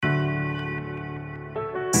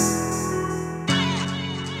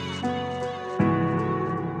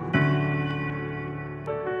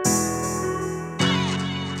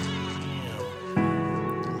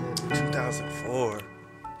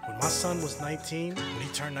son was 19, when he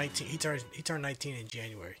turned 19, he turned 19 in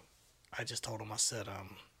January. I just told him, I said,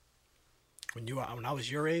 when I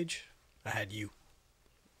was your age, I had you.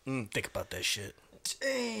 Think about that shit.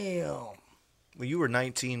 Damn. Well, you were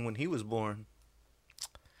 19 when he was born.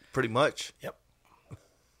 Pretty much. Yep.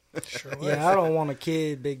 Sure was. Yeah, I don't want a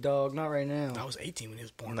kid, big dog. Not right now. I was 18 when he was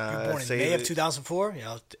born. Nah, you were born in May of 2004? Yeah,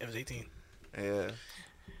 I was 18. Yeah.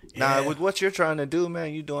 Nah, with what you're trying to do,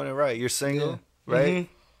 man, you're doing it right. You're single, right?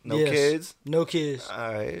 Mm-hmm. No kids? No kids.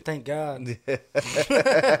 All right. Thank God.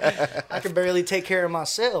 I can barely take care of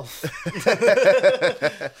myself.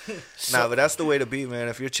 Nah, but that's the way to be, man.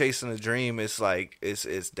 If you're chasing a dream, it's like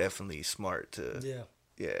it's definitely smart to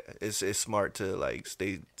it's smart to like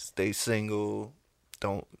stay single.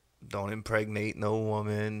 Don't impregnate no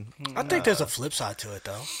woman. I think there's a flip side to it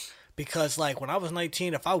though. Because like when I was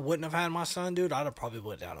 19, if I wouldn't have had my son, dude, I'd have probably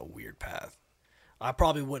went down a weird path. I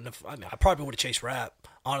probably wouldn't have. I mean, I probably would have chased rap,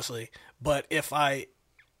 honestly. But if that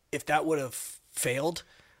would have failed,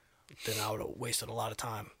 then I would have wasted a lot of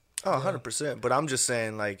time. Oh, 100%. But I'm just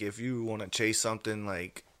saying, like, if you want to chase something,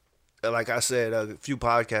 like I said a few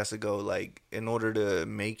podcasts ago, like, in order to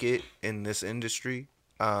make it in this industry,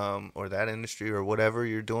 or that industry, or whatever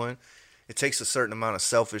you're doing, it takes a certain amount of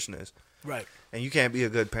selfishness. Right. And you can't be a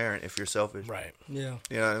good parent if you're selfish. Right. Yeah.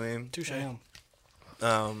 You know what I mean? Touché.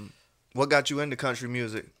 What got you into country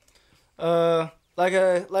music? Like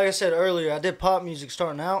I said earlier, I did pop music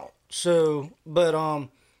starting out. So, but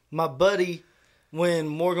my buddy, when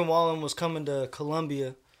Morgan Wallen was coming to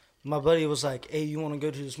Columbia, my buddy was like, "Hey, you want to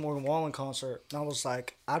go to this Morgan Wallen concert?" And I was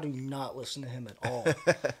like, "I do not listen to him at all."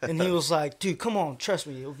 And he was like, "Dude, come on, trust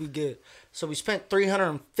me, it'll be good." So we spent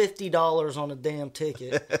 $350 on a damn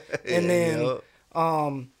ticket, and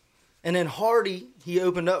then Hardy, he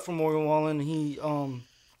opened up for Morgan Wallen. He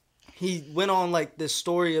went on like this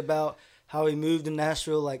story about how he moved to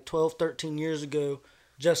Nashville like 12, 13 years ago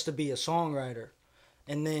just to be a songwriter.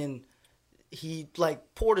 And then he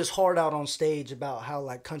like poured his heart out on stage about how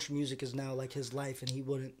like country music is now like his life and he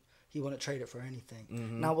wouldn't trade it for anything.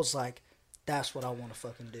 Mm-hmm. And I was like, that's what I want to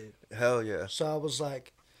fucking do. Hell yeah. So I was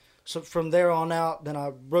like, so from there on out, then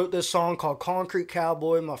I wrote this song called Concrete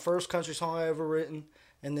Cowboy, my first country song I ever written.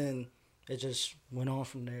 And then it just went on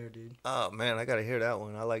from there, dude. Oh man, I gotta hear that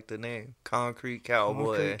one. I like the name, Concrete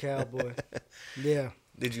Cowboy. Concrete Cowboy. Yeah.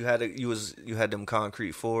 Did you had them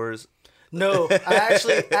concrete fours? No, I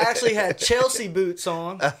actually had Chelsea boots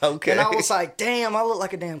on. Okay. And I was like, damn, I look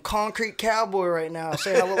like a damn concrete cowboy right now.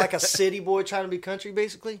 Saying I look like a city boy trying to be country,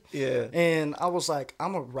 basically. Yeah. And I was like,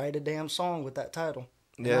 I'm gonna write a damn song with that title.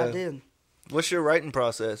 And I did. What's your writing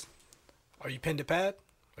process? Are you pen to pad?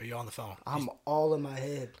 Or are you on the phone? I'm all in my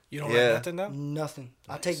head. You don't write nothing down? Nothing.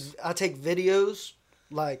 Nice. I take videos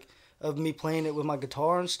like of me playing it with my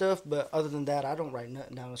guitar and stuff, but other than that, I don't write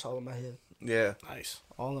nothing down. It's all in my head. Yeah. Nice.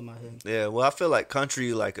 All in my head. Yeah. Well, I feel like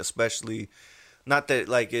country, like especially, not that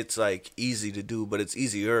like it's like easy to do, but it's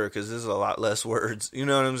easier because there's a lot less words. You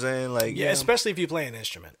know what I'm saying? Like yeah, especially if you play an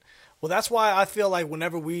instrument. Well, that's why I feel like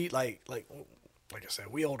whenever we like I said,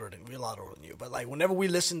 we're a lot older than you, but like whenever we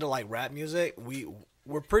listen to like rap music,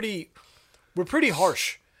 we're pretty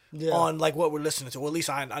harsh on like what we're listening to. Well, at least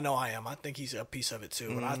I know I am. I think he's a piece of it too,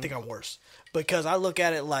 and I think I'm worse because I look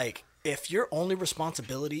at it like if your only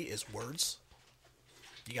responsibility is words,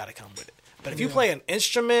 you got to come with it. But if you play an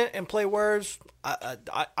instrument and play words, I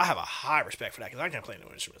have a high respect for that because I can't play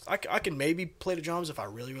no instruments. I can maybe play the drums if I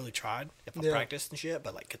really really tried, if I practiced and shit.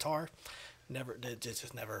 But like guitar, never. It's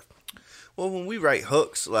just never. Well, when we write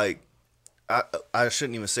hooks, like. I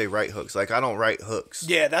shouldn't even say write hooks. Like I don't write hooks.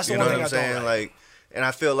 Yeah, that's the one thing I don't write. You know what I'm saying? Like, and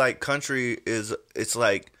I feel like country it's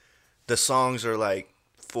like the songs are like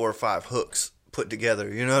 4 or 5 hooks put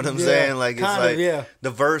together. You know what I'm saying? Like it's like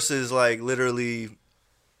the verse is like literally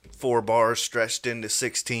 4 bars stretched into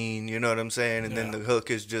 16. You know what I'm saying? And then the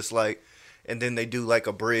hook is just like, and then they do like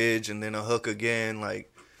a bridge and then a hook again.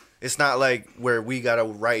 Like it's not like where we gotta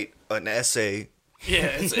write an essay. Yeah,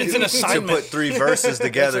 it's an assignment. To put 3 verses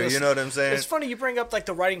together, you know what I'm saying? It's funny you bring up like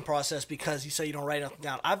the writing process because you say you don't write nothing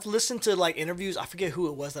down. I've listened to like interviews, I forget who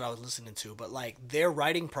it was that I was listening to, but like their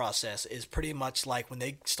writing process is pretty much like when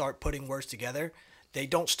they start putting words together, they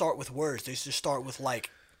don't start with words. They just start with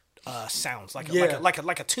like sounds, like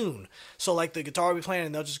a tune. So like the guitar will be playing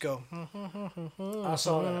and they'll just go. I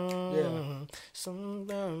saw that. Yeah.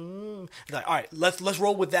 Like, all right, let's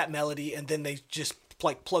roll with that melody, and then they just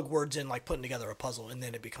like plug words in, like putting together a puzzle, and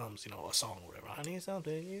then it becomes a song or whatever. I need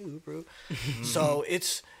something you prove. So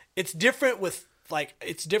it's different with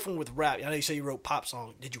rap. I know you say you wrote pop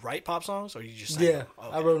songs. Did you write pop songs or you just sang them?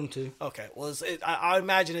 Okay. I wrote them too. Okay, well I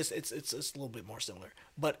imagine it's a little bit more similar,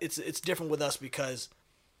 but it's different with us because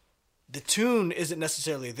the tune isn't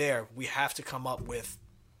necessarily there. We have to come up with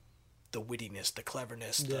the wittiness, the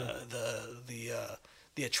cleverness, the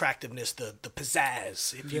attractiveness, the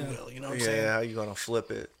pizzazz, if you will. You know what I'm saying? Yeah, how you gonna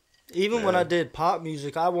flip it? Even when I did pop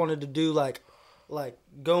music, I wanted to do like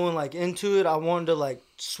going like into it. I wanted to like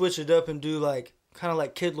switch it up and do like kind of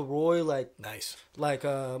like Kid Laroi, like nice, like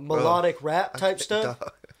melodic rap type stuff.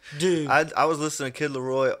 Dude, I was listening to Kid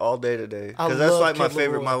Laroi all day today because that's like my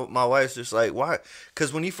favorite. My wife's just like, why?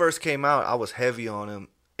 Because when he first came out, I was heavy on him,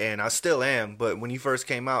 and I still am. But when he first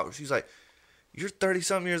came out, she's like, "You're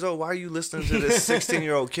 30-something years old. Why are you listening to this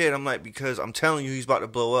 16-year-old kid?" I'm like, "Because I'm telling you, he's about to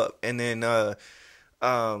blow up." And then the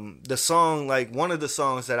song, like one of the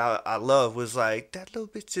songs that I love was like, "That little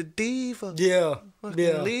bitch a diva." Yeah.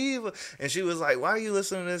 Leave her. And she was like, "Why are you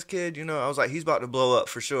listening to this kid?" You know, I was like, "He's about to blow up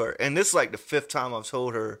for sure." And this is like the 5th time I've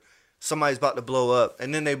told her somebody's about to blow up,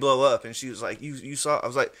 and then they blow up, and she was like, "You saw?" I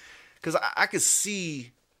was like, because I could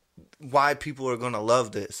see why people are gonna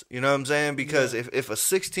love this. You know what I'm saying? Because if a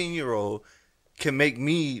 16-year-old can make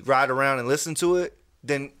me ride around and listen to it,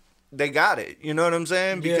 then they got it. You know what I'm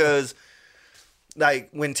saying? Because like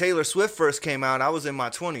when Taylor Swift first came out, I was in my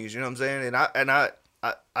 20s. You know what I'm saying? And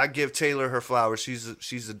I give Taylor her flowers.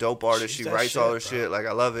 She's a dope artist. She writes all her shit. Like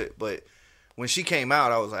I love it. But when she came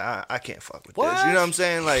out, I was like, I can't fuck with this. You know what I'm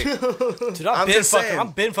saying? Like, dude,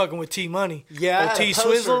 I've been fucking with T Money. Yeah, or T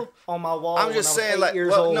Swizzle on my wall. I'm just saying, like,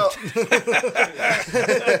 years old. No.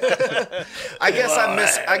 I guess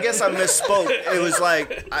I misspoke. It was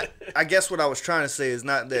like I guess what I was trying to say is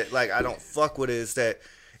not that like I don't fuck with it. Is that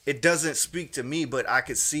it doesn't speak to me, but I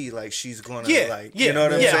could see like she's gonna you know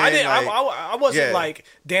what I'm saying? I wasn't like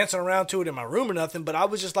dancing around to it in my room or nothing, but I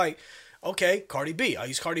was just like, okay, Cardi B. I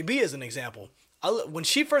use Cardi B as an example. When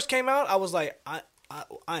she first came out, I was like,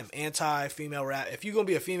 I'm anti-female rap. If you're gonna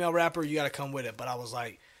be a female rapper, you gotta come with it. But I was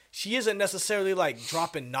like, she isn't necessarily like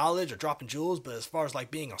dropping knowledge or dropping jewels, but as far as like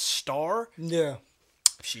being a star,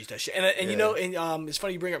 she's that shit. And you know, and it's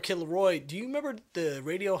funny you bring up Kid Laroi. Do you remember the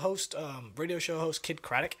radio show host Kid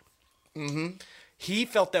Craddock? Mm-hmm. He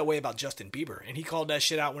felt that way about Justin Bieber, and he called that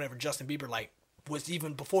shit out whenever Justin Bieber like was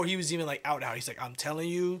even before he was even like out. He's like, I'm telling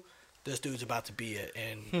you, this dude's about to be it.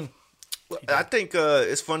 And I think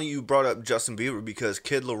it's funny you brought up Justin Bieber because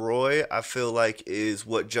Kid Laroi, I feel like, is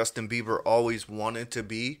what Justin Bieber always wanted to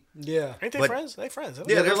be. Yeah, ain't they friends? They friends.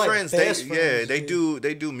 Yeah, they're like friends.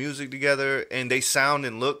 They do music together and they sound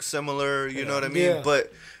and look similar. You know what I mean? Yeah.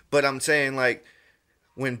 But I'm saying like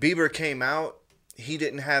when Bieber came out, he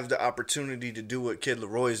didn't have the opportunity to do what Kid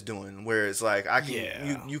Laroi's doing. Whereas like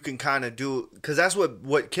you can kind of do because that's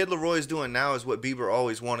what Kid Laroi's doing now is what Bieber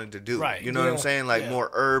always wanted to do. Right. You know what I'm saying? Like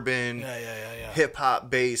more urban, hip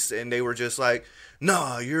hop based, and they were just like,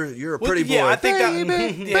 "No, you're a pretty boy." I think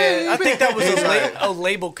I think that was a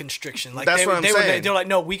label constriction. Like that's what I'm saying. They're like,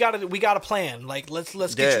 "No, we got a plan. Like let's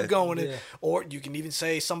get you going." Yeah. Or you can even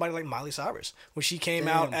say somebody like Miley Cyrus when she came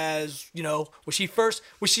out as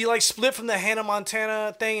when she like split from the Hannah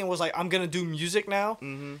Montana thing and was like, "I'm gonna do music now."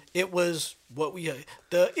 Mm-hmm. It was what we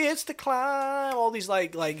it's the climb, all these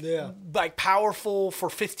like powerful for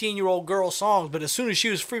 15-year-old girl songs. But as soon as she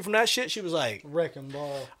was free from that shit, she was like, wrecking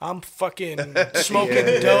ball. I'm fucking smoking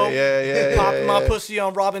dope, popping my pussy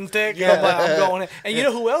on Robin Thicke. Yeah. I'm going in. And you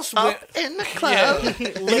know who else went in the club?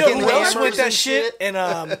 You know who else went that shit? And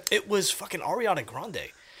it was fucking Ariana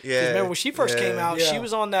Grande. Yeah, remember when she first came out, she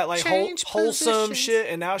was on that like wholesome shit,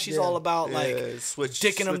 and now she's all about like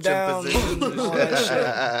dicking them down. And all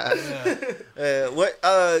that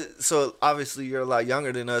shit. So obviously you're a lot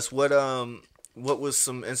younger than us. What was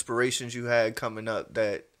some inspirations you had coming up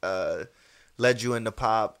that led you into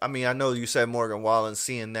pop? I mean, I know you said Morgan Wallen,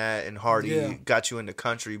 seeing that, and Hardy got you into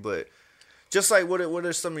country, but just like what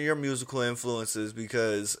are some of your musical influences?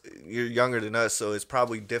 Because you're younger than us, so it's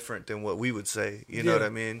probably different than what we would say. You know what I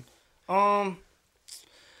mean?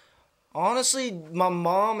 Honestly, my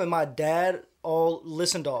mom and my dad all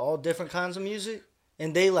listened to all different kinds of music,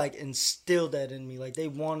 and they like instilled that in me. Like they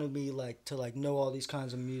wanted me like to like know all these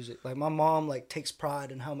kinds of music. Like my mom like takes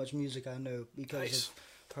pride in how much music I know because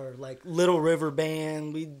of her. Like Little River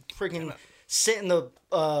Band, we freaking sit in the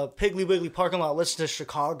Piggly Wiggly parking lot, listen to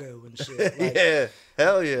Chicago and shit. Like, yeah,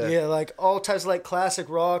 hell yeah. Yeah, like all types of like classic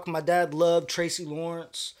rock. My dad loved Tracy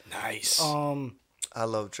Lawrence. Nice. I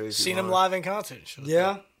love Tracy. Seen him live in concert.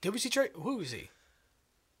 Yeah. Did we see Who was he?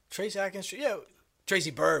 Trace Atkins. Yeah,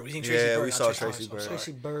 Tracy Bird. We seen Tracy Bird. Yeah, we saw Tracy Bird.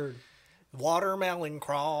 Tracy Bird. Watermelon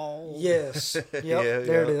Crawl. Yes. Yep.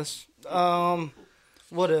 There it is.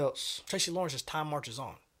 What else? Tracy Lawrence's Time Marches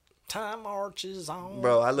On. Time marches on.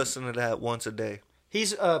 Bro, I listen to that once a day.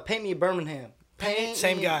 He's Paint Me a Birmingham.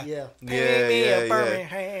 Same guy. Yeah. Paint me a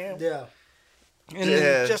Birmingham. Yeah.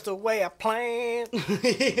 And just the way I planned.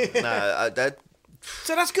 That.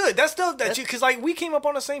 So that's good. That's dope that you, because like we came up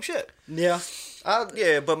on the same shit. Yeah.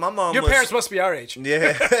 But my mom. Your parents must be our age.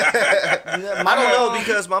 Yeah. I don't know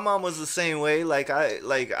because my mom was the same way.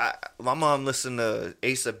 My mom listened to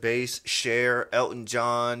Ace of Base, Cher, Elton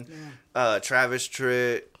John, Travis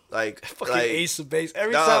Tritt. Fucking Ace of Base.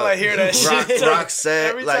 Every time I hear that shit,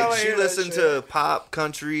 Roxette. Like she listened to pop,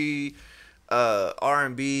 country,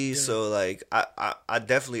 R&B. Yeah. So I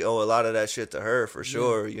definitely owe a lot of that shit to her for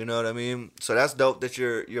sure. You know what I mean? So that's dope that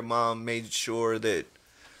your mom made sure that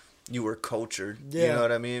you were cultured. Yeah. You know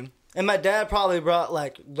what I mean? And my dad probably brought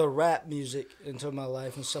the rap music into my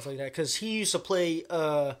life and stuff like that because he used to play.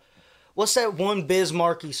 What's that one Biz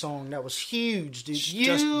Markie song that was huge, dude?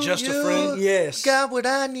 Just a friend. Yes. Got what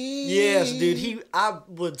I need. Yes, dude. I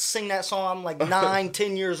would sing that song. I'm 9,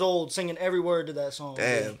 10 years old, singing every word to that song.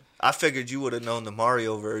 Damn. Dude. I figured you would have known the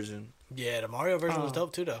Mario version. Yeah, the Mario version was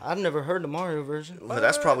dope too, though. I've never heard the Mario version. But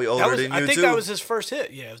that's probably older than you, I think too. that was his first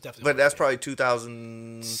hit. Yeah, it was definitely. But that's probably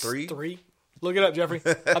 2003? 3? Look it up, Jeffrey.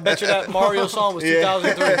 I bet you that Mario song was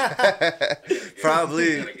 2003.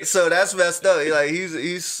 Probably. So that's messed up.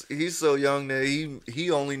 He's so young that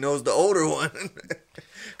he only knows the older one.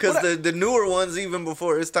 Because the newer one's even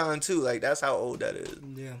before his time, too. That's how old that is.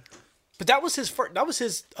 Yeah. But that was his first. That was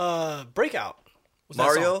his breakout.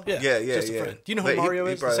 Mario? Yeah. Just a friend. Do you know who Mario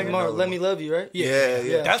is? The singer? Let Me Love You, right?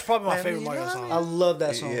 Yeah. That's probably my favorite Mario song. I love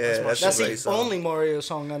that song. Yeah, that's the song. only Mario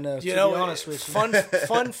song I know. To be honest with you.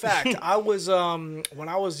 Fun fact: I was when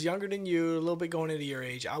I was younger than you, a little bit going into your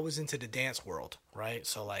age, I was into the dance world, right?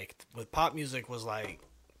 So with pop music was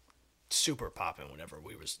super popping whenever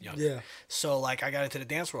we was younger. Yeah. So I got into the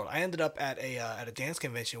dance world. I ended up at a dance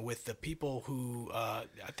convention with the people who I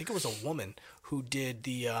think it was a woman who did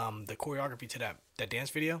the choreography to that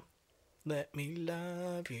dance video. Let me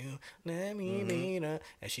love you, let me be the...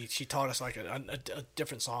 And she taught us a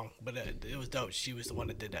different song, but it was dope. She was the one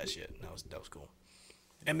that did that shit. And that was cool.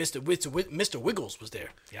 And Mr. Wiggles was there.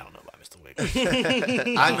 Yeah, I don't know about Mr. Wiggles.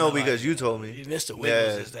 I know because you told me. Mr.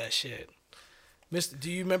 Wiggles is that shit.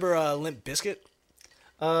 Do you remember Limp Bizkit?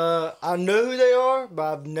 I know who they are, but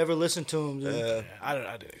I've never listened to them. Dude. Yeah, I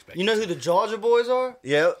didn't expect. You know who the Georgia Boys are?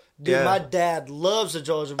 Yep. Dude, my dad loves the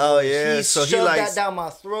Georgia Boys. Oh yeah, he shoved that down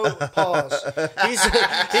my throat. Pause.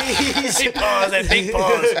 He paused and big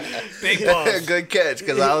pause. Big pause. Good catch,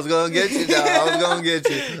 because I was gonna get you. I was gonna get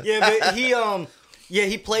you. Yeah, but he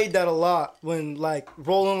played that a lot when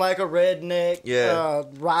rolling like a redneck. Yeah,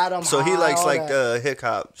 ride 'em. So high, he likes that. hip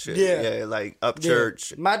hop shit. Yeah, up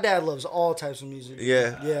church. My dad loves all types of music.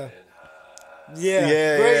 Yeah.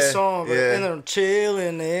 Yeah, great song. Yeah. And I'm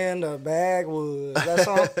chilling in the backwoods. That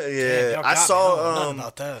song. Yeah, I saw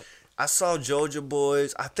about that. I saw Georgia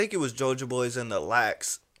Boys. I think it was Georgia Boys and the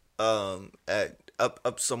Lax at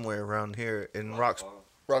up somewhere around here in Rock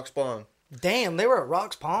Spawn. Damn, they were at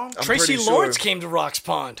Rock's Pond? Tracy Lawrence came to Rock's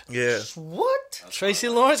Pond. Yeah. What? Tracy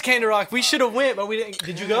Lawrence came to Rock. We should have went, but we didn't.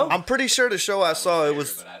 Did you go? I'm pretty sure the show I saw it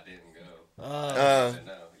was. But I didn't go.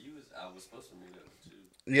 I was supposed to meet up with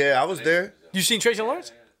you. Yeah, I was there. You seen Tracy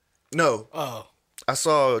Lawrence? No. Oh. I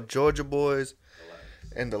saw Georgia Boys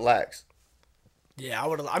and the Lax. Yeah, I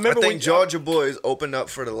would have. I remember. I think Georgia Boys opened up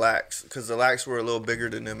for the Lax because the Lax were a little bigger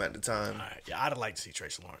than them at the time. All right. Yeah, I'd have liked to see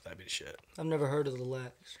Tracy Lawrence. That'd be the shit. I've never heard of the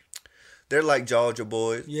Lax. They're like Georgia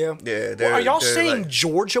Boys. Yeah. Yeah. Are y'all saying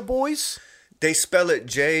Georgia Boys? They spell it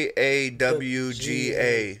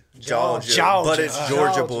Jawga. Georgia. But it's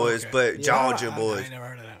Georgia Boys, but Georgia Boys. I never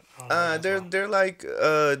heard of that.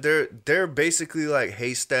 They're basically like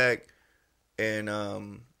Haystack, and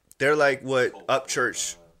they're like what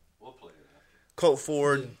Upchurch. Colt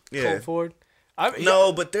Ford. Yeah. Colt Ford.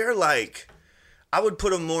 No, but they're like, I would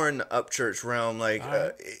put them more in the Upchurch realm,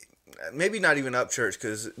 maybe not even Upchurch,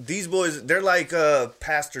 because these boys, they're like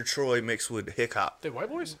Pastor Troy mixed with hip hop. They white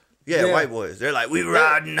boys? Yeah, white boys. They're like, we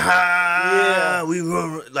riding high. Yeah. We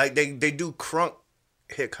like they do crunk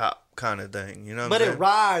hip hop kind of thing, you know what I'm saying? But it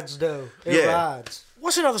rides though. It rides.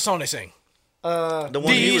 What's another song they sing? The one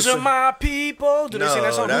These are my people. Do they sing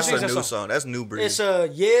that song? That's a new song. That's New Breed. It's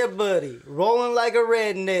yeah, buddy. Rolling like a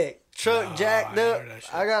redneck. Truck jacked up.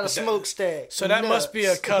 I got a smokestack. So that must be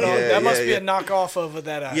a cut off. That must be a knockoff of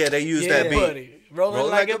that. Yeah, they use that beat. Buddy.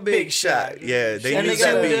 Rolling like a big shot. Yeah, they use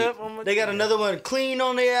that beat. They got another one. Clean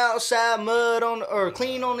on the outside,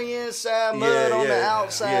 clean on the inside, mud on the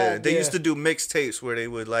outside. Yeah, they used to do mixtapes where they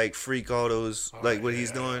would like freak all those what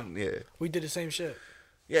he's doing. Yeah, we did the same shit.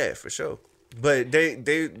 Yeah, for sure. But they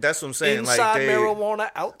that's what I'm saying. Inside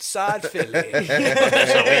marijuana, outside Philly.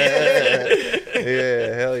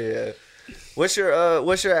 Yeah, hell yeah. What's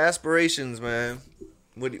your aspirations, man?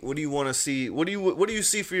 What do you want to see? What do you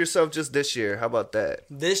see for yourself just this year? How about that?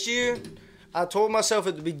 This year, I told myself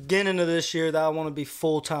at the beginning of this year that I want to be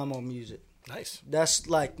full time on music. Nice. That's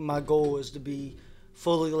like my goal is to be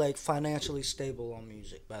fully like financially stable on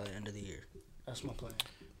music by the end of the year. That's my plan.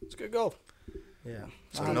 It's a good goal. Yeah.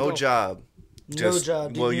 So no job. No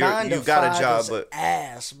job, dude. Well, you 9 to got 5 a job, is but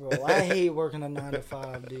ass, bro. I hate working a 9 to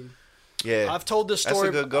 5, dude. yeah, I've told this story.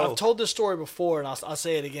 That's a good goal. I've told this story before, and I'll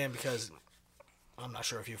say it again because I'm not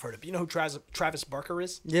sure if you've heard it. But you know who Travis Barker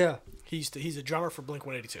is? Yeah. He's a drummer for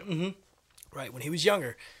Blink-182. Mm-hmm. Right. When he was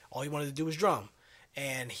younger, all he wanted to do was drum,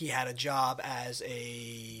 and he had a job as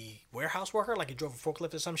a warehouse worker, like he drove a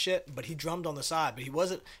forklift or some shit. But he drummed on the side. But he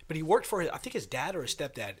wasn't. But he worked for I think his dad or his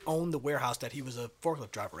stepdad owned the warehouse that he was a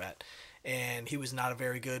forklift driver at. And he was not a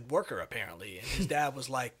very good worker, apparently. And his dad was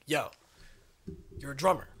like, yo, you're a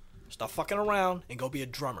drummer. Stop fucking around and go be a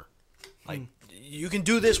drummer. Like, you can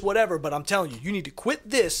do this, whatever, but I'm telling you, you need to quit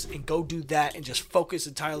this and go do that and just focus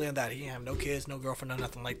entirely on that. He didn't have no kids, no girlfriend, no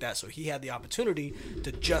nothing like that. So he had the opportunity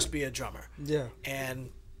to just be a drummer. Yeah.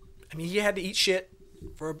 And, I mean, he had to eat shit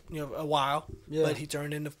for, a while, but he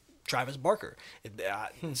turned into Travis Barker.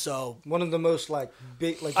 So one of the most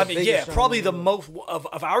big, I mean, yeah, probably the most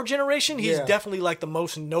of our generation. He's definitely like the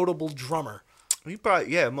most notable drummer. He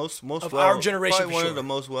probably most of our generation. Probably one of the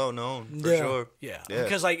most well known for sure. Yeah,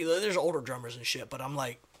 because like there's older drummers and shit, but I'm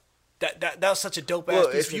like that was such a dope ass. Well,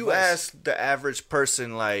 piece if of you advice. ask the average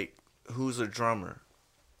person like who's a drummer,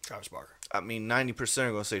 Travis Barker. I mean, 90%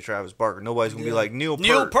 are gonna say Travis Barker. Nobody's gonna be like Neil Peart.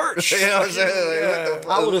 Neil Peart. You know what I'm saying? Like,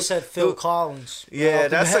 I would have said Phil Collins. Yeah,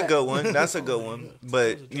 that's a good one. That's a good one.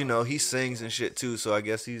 But he sings and shit too. So I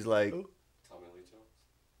guess he's like.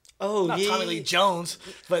 Oh, Not yeah. Tommy Lee Jones,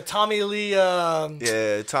 but Tommy Lee.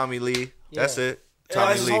 Yeah, Tommy Lee. That's it. Tommy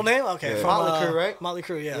That's his Lee. whole name. Okay, Yeah. from, Motley Crue, right? Motley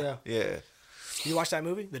Crue. Yeah. Yeah. You watched that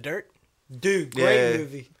movie, The Dirt? Dude, great Yeah.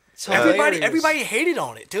 movie. It's Everybody hated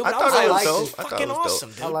on it, dude. I But thought I it was was like, dope. it's I thought fucking it was awesome,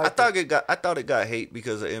 dope. dude. I thought it got hate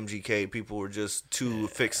because of MGK. People were just too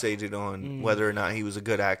fixated on whether or not he was a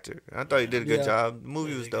good actor. I thought he did a good job. The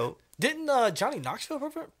movie was dope. Didn't Johnny Knoxville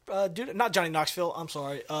do that? Not Johnny Knoxville. I'm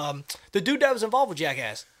sorry. The dude that was involved with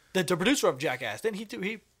Jackass, the producer of Jackass. Didn't he do?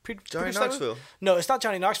 Johnny Produced Knoxville? that movie? No, it's not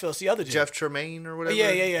Johnny Knoxville. It's the other dude. Jeff Tremaine or whatever.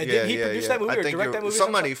 Yeah. Didn't he produce that movie or direct that movie?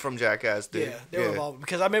 Somebody from Jackass did. Yeah, they were involved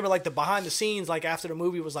because I remember like the behind the scenes, like after the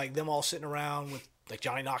movie was like them all sitting around with like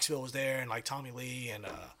Johnny Knoxville was there and like Tommy Lee and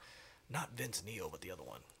not Vince Neil but the other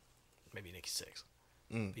one, maybe Nikki Sixx.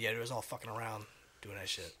 But yeah, they was all fucking around doing that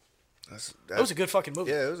shit. That was a good fucking movie.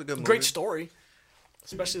 Yeah, it was a good movie. Great story.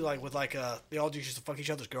 Especially like with like they all used to fuck each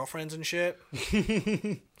other's girlfriends and shit.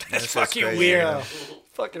 That's fucking crazy, weird. man.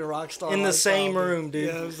 Fucking rock star. In the lifestyle, same dude. room, dude.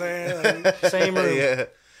 You know what I'm saying? Like, Same room. Yeah.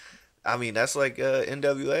 I mean, that's like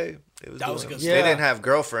NWA. That was a good They story. didn't have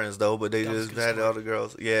girlfriends though, but they That was just a good had story. all the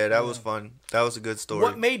girls. Yeah, that was fun. That was a good story.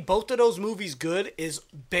 What made both of those movies good is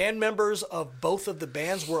band members of both of the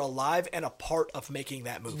bands were alive and a part of making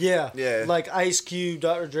that movie. Yeah. Yeah. Like Ice Cube,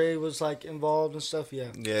 Dr. Dre was like involved and stuff. Yeah.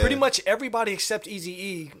 Yeah. Pretty much everybody except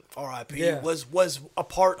Eazy-E, R.I.P. Yeah. was a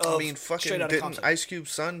part of. I mean, fucking Straight Outta didn't Compton. Ice Cube's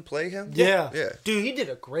son play him? Yeah. Yeah. Dude, he did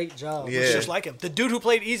a great job. Yeah. Looks just like him. The dude who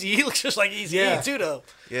played Eazy-E looks just like Eazy-E Yeah. too, though.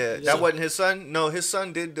 Yeah, that wasn't his son. No, his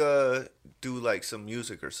son did do like some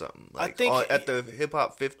music or something. Like, think at the Hip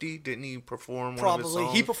Hop 50, didn't he perform one of his Probably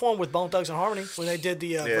songs? he performed with Bone Thugs and Harmony when they did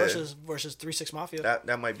the versus 3 6 Mafia.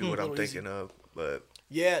 That might be what I'm Little Easy. thinking of, but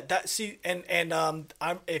Yeah, that see and I'm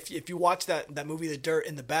if you watch that movie The Dirt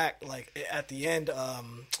in the back, like at the end,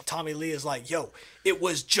 Tommy Lee is like, "Yo, it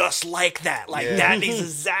was just like that. Like Yeah. that is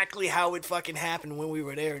exactly how it fucking happened when we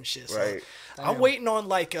were there and shit." So Right. I'm waiting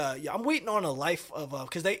on I'm waiting on a life of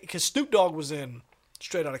because Snoop Dogg was in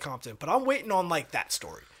Straight Outta Compton, but I'm waiting on like that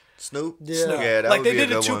story. Snoop. Yeah. that Like would they be a did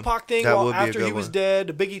the good one. Tupac thing That while would be a after good he was one. dead,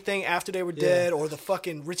 the Biggie thing after they were dead, or the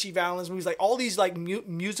fucking Richie Valens movies, like all these like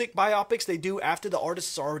music biopics they do after the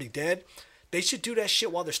artists are already dead. They should do that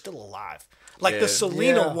shit while they're still alive. Like the Yeah.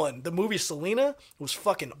 Selena Yeah. one, the movie Selena was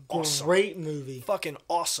fucking awesome. Great movie. Fucking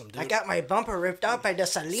awesome, dude. I got my bumper ripped out by the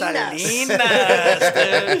Salinas.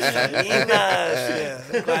 Yeah,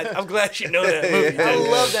 I'm glad you know that movie. I dude.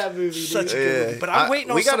 love that movie, dude. Such a good movie. But I'm waiting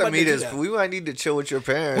on We gotta somebody meet to do his. that. We might need to chill with your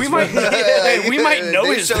parents. We might, hey, we might know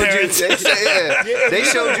They his showed you- parents. they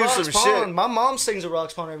showed you Rocks some Pond. shit. My mom sings at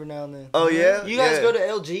Rocks Pond every now and then. Oh yeah. You guys Yeah. go to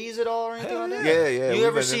LGs at all or anything like that? Yeah. You we've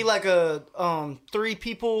ever been see there. like a 3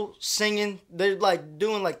 people singing? They're like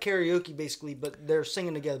doing like karaoke basically, but they're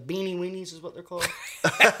singing together. Beanie Weenies is what they're called.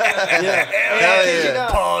 Yeah. Hell kid you yeah.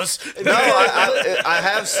 not. Pause. No, I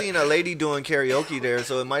have seen a lady doing karaoke there,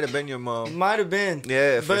 so it might have been your mom. Might have been.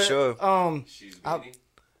 Yeah, for But, sure. She's I- Beanie.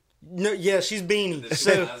 No, yeah, she's Beanie. The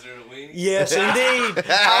So Kaiser to Weenie? yes, indeed.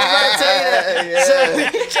 I was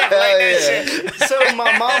about to tell you that. So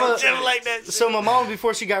my mama, so my mama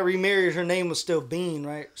before she got remarried, her name was still Beane,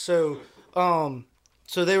 right? So,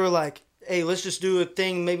 so they were like, "Hey, let's just do a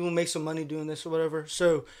thing. Maybe we'll make some money doing this or whatever."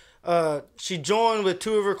 So, she joined with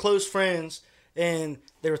two of her close friends, and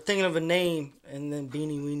they were thinking of a name, and then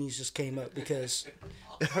Beanie Weenies just came up because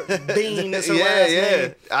Beane is her last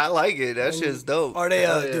name. I like it. That shit's dope. Are they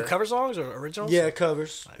do cover songs or originals? Yeah,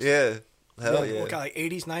 covers. Nice. Yeah. Hell yeah. What kind of like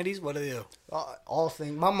 80s, 90s? What do they do? All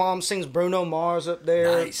things. My mom sings Bruno Mars up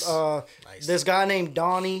there. Nice. Nice. This guy named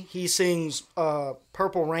Donnie, he sings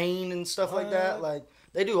Purple Rain and stuff like that. Like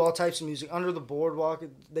they do all types of music. Under the Boardwalk,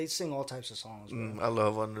 they sing all types of songs. I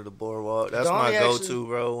love Under the Boardwalk. That's Donnie my go-to,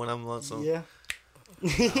 bro, when I'm on some. Yeah.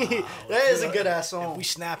 That is a good ass song. If we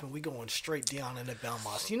snapping, we going straight Dion and the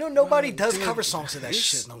Belmonts. You know, nobody does cover songs of that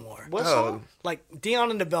shit no more. What song? Like Dion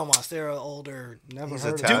and the Belmonts, they're older. Never He's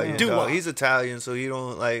heard Italian. of Do- it. dog. do-wop. He's Italian, so you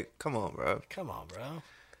don't like. Come on, bro. Come on, bro.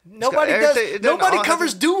 Nobody everything- it does. doesn't Nobody all have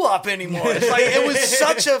covers to- doo-wop anymore. It's like it was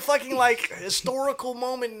such a fucking like historical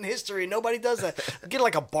moment in history. Nobody does that. Get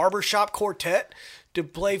like a barbershop quartet to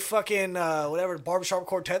play fucking whatever barbershop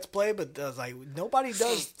quartets play, but like nobody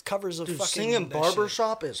does covers of Dude, fucking singing that shit.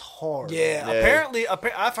 barbershop is hard. Yeah, apparently,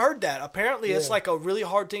 I've heard that. Apparently, it's like a really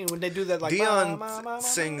hard thing when they do that. Like Dion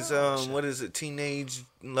sings what is it? Teenage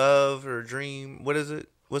Love or Dream? What is it?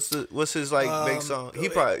 What's his like big song? He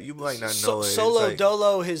probably you might not know it. It's Solo like,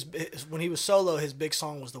 Dolo, his when he was solo, his big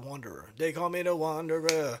song was The Wanderer. They call me the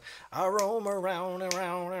Wanderer. I roam around and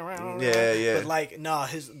around and around. Yeah, yeah. But like, nah,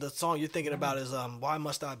 the song you're thinking about is Why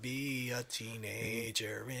Must I Be a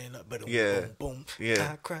Teenager in a boom, boom, boom.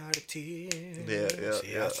 Yeah. I cried a tear.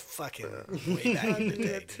 Yeah. That's fucking way back in the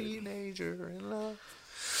day. dude. Teenager in love.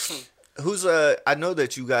 Who's I know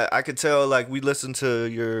that you got. I could tell like we listened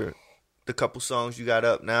to the couple songs you got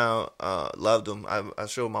up now. Loved them. I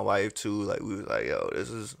showed my wife too. Like we was like, yo, this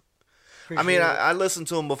is. I listened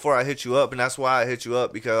to him before I hit you up, and that's why I hit you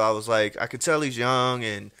up because I was like, I could tell he's young,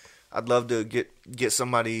 and I'd love to get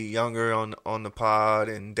somebody younger on the pod,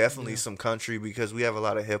 and definitely some country because we have a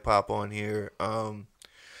lot of hip hop on here.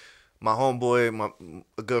 My homeboy,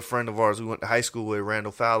 a good friend of ours, we went to high school with,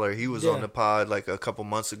 Randall Fowler. He was on the pod like a couple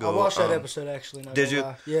months ago. I watched that episode actually. Not Did gonna you?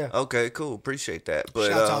 lie. Yeah. Okay, cool. Appreciate that. But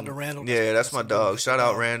Shouts out to Randall. Yeah, that's my dog. Shout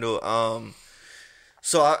out Randall.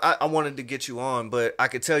 So I wanted to get you on, but I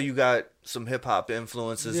could tell you got some hip hop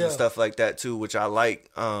influences and stuff like that too, which I like.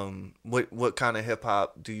 What kind of hip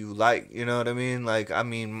hop do you like? You know what I mean? Like, I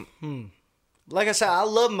mean, Like I said, I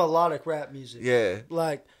love melodic rap music. yeah.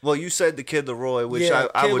 Like, Well, you said the Kid Leroy, which yeah,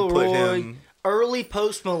 I Kid would put Leroy, him. early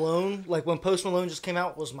Post Malone, like when Post Malone just came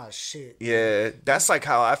out, was my shit. Yeah, that's like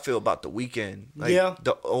how I feel about the Weeknd. Like, Yeah.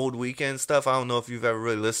 the old Weeknd stuff. I don't know if you've ever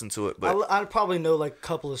really listened to it, but I probably know like a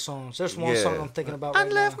couple of songs. There's one song I'm thinking about right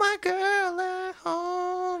now. my girl at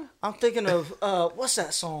home. I'm thinking of what's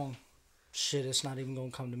that song? Shit, it's not even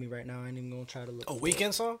gonna come to me right now. I ain't even gonna try to look. A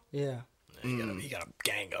Weekend song? Yeah. He got a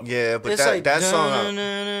gang of them. Yeah, but It's like that song. You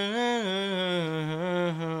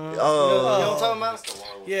know Oh, what I'm talking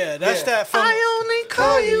about? Yeah, that's Yeah. that from. only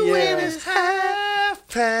call you when it's half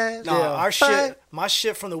past. Nah, Yeah. our shit. My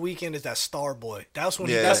shit from the Weekend is that Starboy. That's when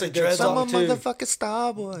Yeah. that's a That's a dread good song. song. I'm a too. motherfucking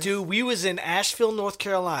star boy. Dude, we was in Asheville, North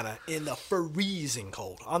Carolina, in the freezing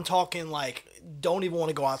cold. I'm talking like, don't even want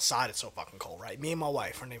to go outside. It's so fucking cold, right? Me and my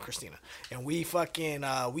wife, her name Christina, and we fucking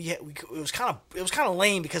it was kind of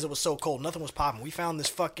lame because it was so cold. Nothing was popping. We found this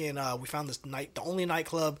the only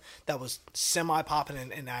nightclub that was semi popping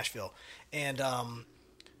in Asheville, and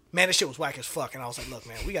man, this shit was whack as fuck. And I was like, look,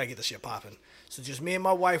 man, we gotta get this shit popping. So just me and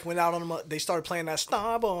my wife went out on them. They started playing that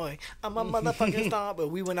Starboy. I'm a motherfucking Starboy.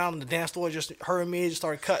 We went out on the dance floor, just her and me, just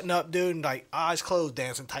started cutting up, dude, and like eyes closed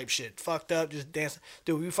dancing type shit. Fucked up, just dancing.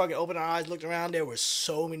 Dude, we fucking opened our eyes, looked around. There were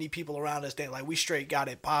so many people around us. Like we straight got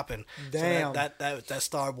it popping. Damn. So that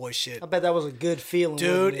Starboy shit. I bet that was a good feeling,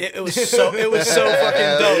 Dude, wasn't it was so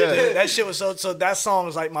fucking dope, dude. That shit was so that song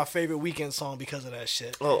is like my favorite Weekend song because of that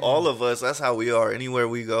shit. Well, all of us, that's how we are. Anywhere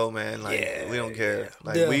we go, man, like we don't care.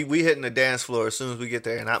 Like we hitting the dance floor as soon as we get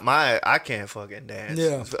there, and I can't fucking dance.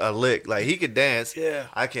 Yeah. A lick. Like he could dance. Yeah.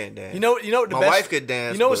 I can't dance. You know what the my best, wife could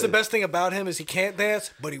dance. You know what's the but- best thing about him is he can't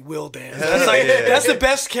dance, but he will dance. That's like that's the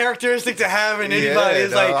best characteristic to have in anybody.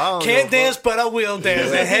 It's no, I like don't can't give a dance, but I will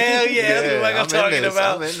dance. And hell yeah, that's what I'm talking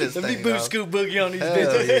about. I'm in this Let me thing, boot dog. scoop boogie on these Hell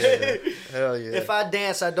bitches. yeah. Hell yeah. If I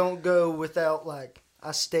dance, I don't go without like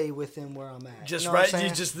I stay within where I'm at. Just you know what I'm right, you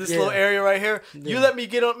saying? just this little area right here. You Yeah. let me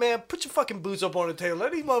get up, man. Put your fucking boots up on the table.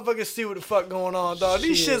 Let these motherfuckers see what the fuck going on, dog.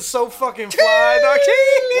 These Shit. shit's so fucking fly, dog.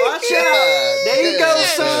 Watch out. There you go,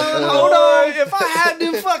 son. Hold on. If I had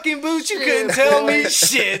them fucking boots, you couldn't tell me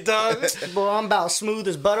shit, dog. Boy, I'm about smooth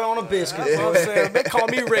as butter on a biscuit. That's what I'm saying. They call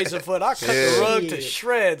me Razorfoot. I cut the rug to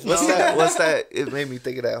shreds. What's dog. that? What's that? It made me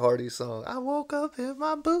think of that Hardy song. I woke up in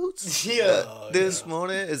my boots. Yeah. This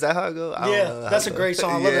morning. Is that how it goes? Yeah, that's a great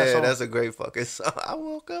song. I love that song. That's a great fucking song. I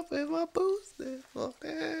woke up in my boots this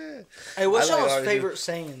morning. Hey, what's I like y'all's Hardy. favorite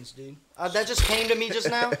sayings, dude? That just came to me just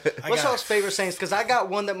now. What's y'all's favorite sayings? Because I got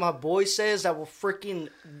one that my boy says that will freaking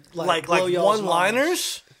Like blow y'all's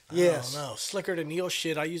one-liners? Yes. I don't know. Slicker than Neil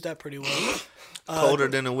shit. I use that pretty well. Colder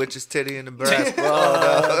than a witch's titty in the brass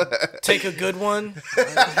ball. Take a good one.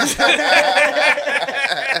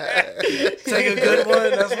 Take a good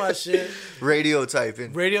one. That's my shit. Radio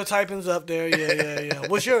typing. Radio typing's up there. Yeah.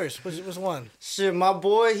 What's yours? What's one? Shit, my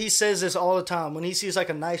boy, he says this all the time. When he sees like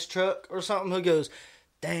a nice truck or something, he goes,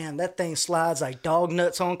 "Damn, that thing slides like dog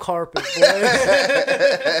nuts on carpet, boy."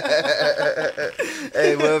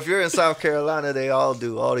 Hey, well, if you're in South Carolina, they all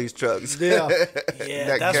do. All these trucks. Yeah.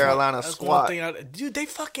 Yeah, That Carolina that's squat. One thing dude, they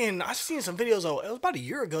fucking. I seen some videos. It was about a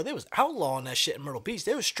year ago. They was outlawing that shit in Myrtle Beach.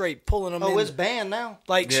 They was straight pulling them. Oh, in. it's banned now.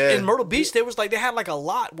 Like Yeah. in Myrtle Beach, they was like they had like a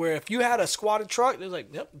lot where if you had a squatted truck, they was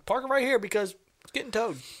like, "Yep, park it right here because it's getting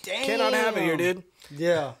towed. Damn. Cannot have it here, dude."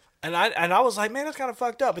 Yeah. And I was like, man, that's kind of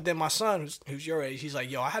fucked up. But then my son, who's your age, he's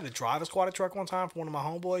like, yo, I had to drive a squatted truck one time for one of my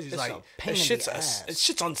homeboys. He's It's like, a pain that in shit's the ass.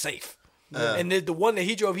 shit's unsafe. And the one that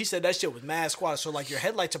he drove, he said that shit was mad squatted. So like your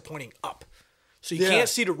headlights are pointing up. So you Yeah. can't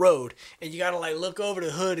see the road, and you gotta like look over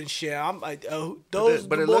the hood and shit. I'm like, oh, those.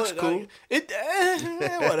 But it boys- looks cool.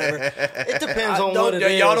 Whatever. It depends on what it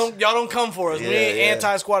y'all is. y'all don't come for us. We ain't Yeah.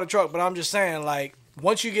 anti-squatted truck, but I'm just saying, like,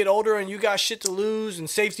 once you get older and you got shit to lose and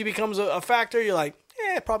safety becomes a factor, you're like,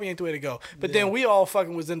 it probably ain't the way to go. But then we all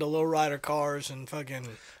fucking was into lowrider cars and fucking.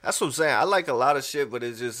 That's what I'm saying. I like a lot of shit, but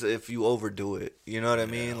it's just if you overdo it. You know what I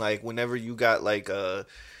mean? Like whenever you got like a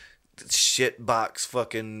shit box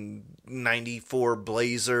fucking 94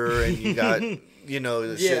 Blazer and you got, you know,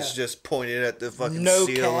 the shit's just pointed at the fucking No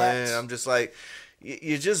ceiling. cats. I'm just like,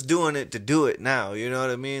 you're just doing it to do it now. You know what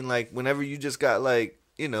I mean? Like whenever you just got like,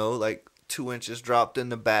 you know, like 2 inches dropped in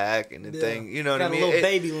the back and the thing, you know what Got I a mean? little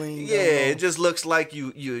baby lean Yeah, going on. it just looks like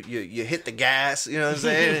you hit the gas, you know what I'm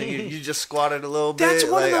saying? And you just squatted a little bit. That's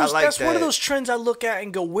one like, of those. I like That's that. one of those trends I look at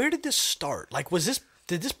and go, where did this start? Like,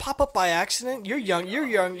 did this pop up by accident? You're young. You're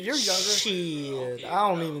younger. Shit, I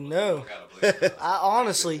don't even know. I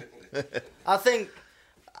honestly,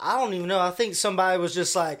 I don't even know. I think somebody was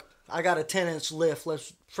just like, I got a 10-inch lift.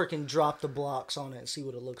 Let's freaking drop the blocks on it and see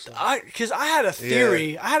what it looks like. Because I had a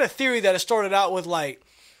theory. I had a theory that it started out with like,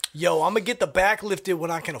 yo, I'm gonna get the back lifted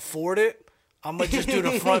when I can afford it. I'm gonna just do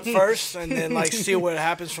the front first and then like see what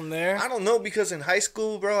happens from there. I don't know, because in high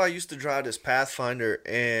school, bro, I used to drive this Pathfinder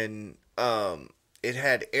and it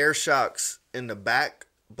had air shocks in the back,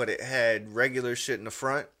 but it had regular shit in the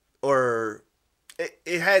front. Or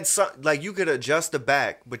it had some, like you could adjust the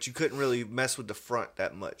back, but you couldn't really mess with the front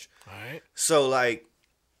that much. All right. So like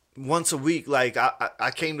once a week, like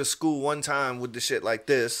I came to school one time with the shit like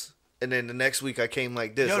this, and then the next week I came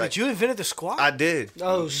like this. Yo, like, did you invent the squat? I did.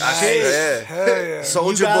 Oh, I- shit. yeah. Hell yeah.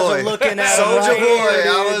 Soldier You guys boy. are looking at 'em Soldier right boy. here,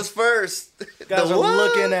 I dude. was first. You guys The are what?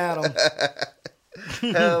 looking at them.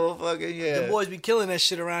 Hell fucking yeah. The boys be killing that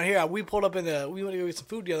shit around here. We pulled up we went to go get some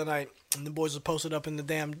food the other night, and the boys was posted up in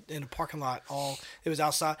the parking lot. It was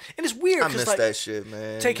outside, and it's weird I because miss like that shit,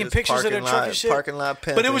 man. taking Just pictures of their parking truck lot- and shit. Parking lot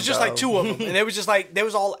pimping, but it was just like dog. 2 of them, and they was just like they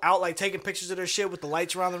was all out like taking pictures of their shit with the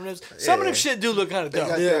lights around the rims. Some of them Yeah. shit do look kind of They dope.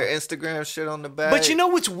 got their Instagram shit on the back. But you know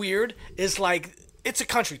what's weird is like it's a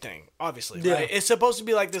country thing, obviously. Yeah. Right? It's supposed to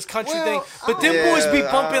be like this country Well, thing, but them yeah, boys be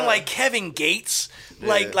bumping like Kevin Gates,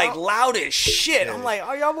 like loud as shit. I'm like,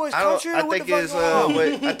 are y'all boys country? I What think the fuck it's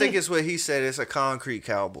going on? I think it's what he said. It's a concrete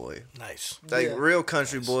cowboy. Nice. Like Yeah. real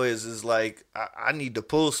country boys is like I need to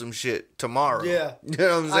pull some shit tomorrow. Yeah. You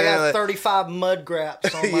know what I'm I saying? got Like, 35 mud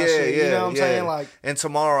graps on my yeah, shit. yeah, You know what I'm yeah. saying? Like, and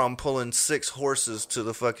tomorrow I'm pulling 6 horses to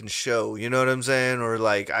the fucking show. You know what I'm saying? Or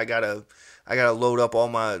like I gotta load up all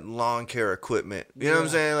my lawn care equipment. You know what I'm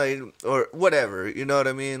saying? Like, or whatever. You know what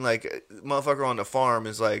I mean? Like, motherfucker on the farm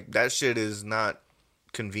is like, that shit is not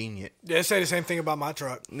convenient. They say the same thing about my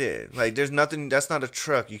truck. Yeah, like there's nothing. That's not a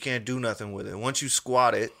truck. You can't do nothing with it. Once you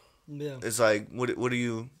squat it, yeah. it's like, what do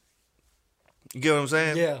you? You get what I'm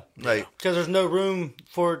saying? Yeah. Like, Because there's no room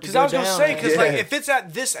for it to Because go I was gonna down say, at. because like Yeah. if it's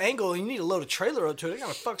at this angle and you need to load a trailer up to it, it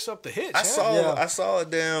kind of fucks up the hitch. I yeah? saw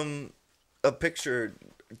a picture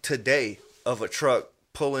today of a truck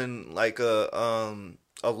pulling like a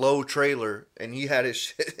low trailer, and he had his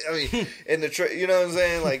shit. I mean, in the you know what I'm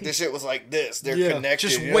saying? Like this shit was like this. They're connected.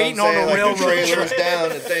 Just you know waiting what I'm on a saying? railroad. Like the trailer's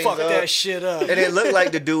down and things Fuck up. that shit up. And it looked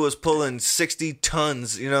like the dude was pulling 60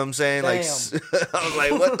 tons. You know what I'm saying? Damn. Like I was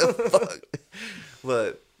like, what the fuck?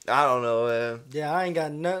 But I don't know, man. Yeah, I ain't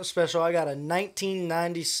got nothing special. I got a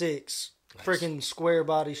 1996 freaking square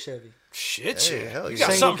body Chevy. Shit, Hey, hell you yeah.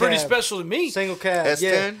 got Single something pretty cab. special to me. Single cab. S10?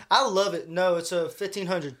 Yeah, I love it. No, it's a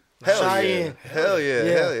 1500. Hell Cheyenne. yeah. Hell yeah.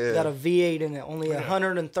 Hell yeah. Got a V8 in it. Only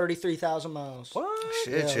 133,000 miles. What?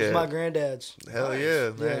 Shit, Yeah, it was my granddad's. Hell yeah,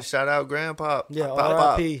 man. Yeah. Shout out Grandpa. Yeah, Pop, pop.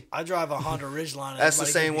 R.I.P. I drive a Honda Ridgeline. That's the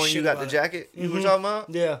Everybody same gives me one you shit got the about it. jacket you were talking about?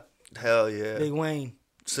 Yeah, Hell yeah. Big Wayne.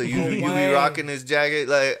 So you be Wayne. rocking this jacket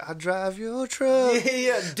like, I drive your truck.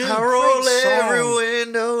 Yeah, dude. I roll great song. every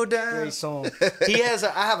window down. Great song. He has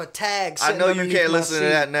I have a tag. I sitting know you underneath can't my listen seat. to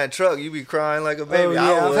that in that truck. You be crying like a baby. Oh, yeah,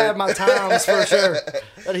 I I've would. had my times for sure.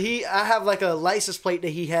 But I have like a license plate that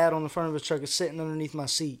he had on the front of his truck. It's sitting underneath my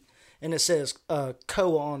seat. And it says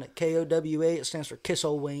KOA on it. KOWA. It stands for Kiss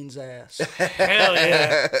Old Wayne's Ass. Hell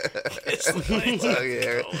yeah. Oh,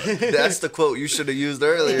 yeah. That's the quote you should have used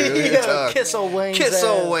earlier. when you Yeah, talked. Kiss Old Wayne's Kiss ass.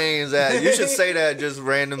 old Wayne's ass. You should say that just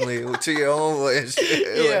randomly to your own voice.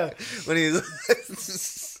 Yeah. Like,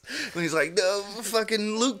 when he's like, no,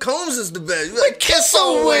 fucking Luke Combs is the best. You're like, kiss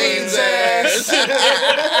old Wayne's ass.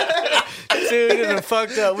 Dude, you done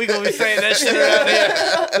fucked up. We gonna be saying that shit around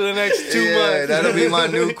here for the next 2 months. That'll be my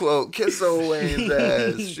new quote. Kiss old Wayne's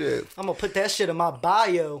ass. Shit. I'm gonna put that shit in my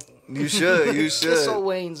bio. You should. You Kiss Old should.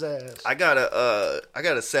 Wayne's ass. I got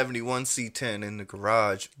a 71 C10 in the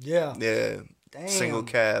garage. Yeah. Yeah. Damn. Single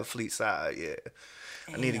cab, fleet side. Yeah.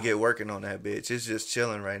 I need to Damn. get working on that bitch. It's just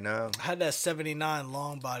chilling right now. I had that 79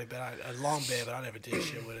 long body, but long bed, but I never did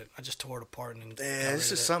shit with it. I just tore it apart and got Yeah, rid it's of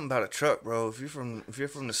just it. something about a truck, bro. If you're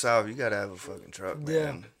from the South, you gotta have a fucking truck,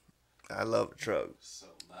 man. I love a truck.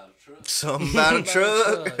 Something about a truck. Something about a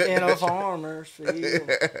truck. In a farmer's field.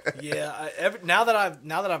 Yeah, now that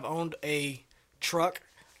I've owned a truck,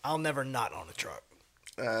 I'll never not own a truck.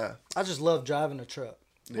 I just love driving a truck.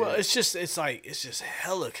 Well, it's just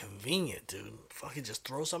hella convenient, dude. Fucking just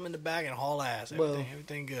throw something in the back and haul ass.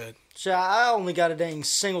 Everything good. So I only got a dang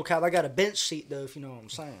single cab. I got a bench seat though, if you know what I'm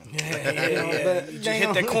saying. Yeah. But You just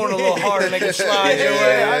hit that corner a little harder, make it slide your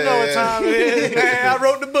way. Yeah, I know what time it is. Man, I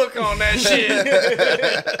wrote the book on that shit.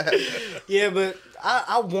 Yeah, but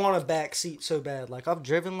I want a back seat so bad. Like I've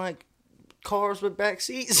driven like cars with back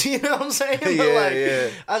seats, you know what I'm saying? But Yeah.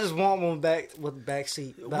 I just want one with a back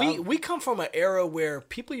seat. But We come from an era where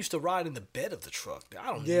people used to ride in the bed of the truck. I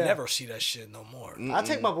don't never see that shit no more. I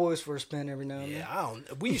take my boys for a spin every now and then. Yeah,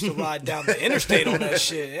 we used to ride down the interstate on that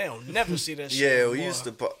shit. I don't never see that shit. Yeah, no we more. used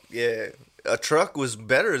to. A truck was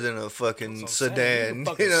better than a fucking That's what I'm saying. sedan. You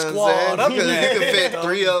You can know what fucking I'm saying? squad up in Because you that could fit bitch,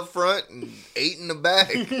 3 up front and 8 in the back.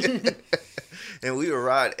 And we would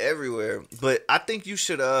ride everywhere. But I think you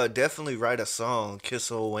should definitely write a song, Kiss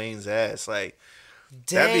Old Wayne's Ass. Like,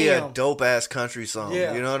 that'd be a Damn. dope ass country song.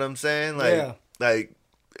 Yeah. You know what I'm saying? Like, Yeah. like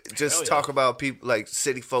just Hell yeah. talk about people, like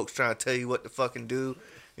city folks trying to tell you what to fucking do.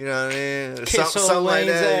 You know what I mean? Or Kiss old something like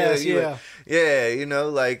Wayne's that. ass, you yeah. yeah, you know,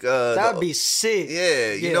 like That'd be sick.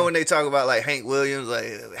 yeah, you Yeah. know when they talk about like Hank Williams, like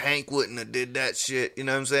Hank wouldn't have did that shit. You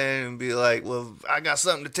know what I'm saying? And be like, well, I got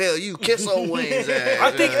something to tell you. Kiss old Wayne's ass. I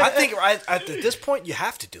think right at this point you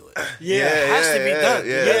have to do it. Yeah. It has to be done.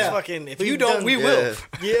 yeah. That's Yeah. fucking. If We've you don't, done- we will.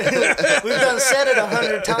 Yeah, we've done said it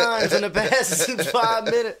 100 times in the past 5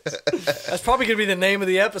 minutes. That's probably gonna be the name of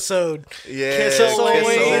the episode. Yeah, Kiss old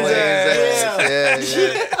Wayne's ass.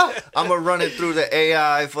 Yeah. I'm gonna run it through the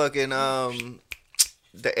AI fucking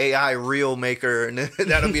the AI reel maker, and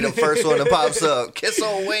that'll be the first one that pops up. Kiss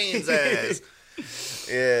old Wayne's ass.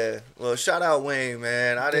 Yeah. Well, shout out Wayne,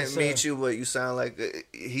 man. I didn't Yes, meet sir. you, but you sound like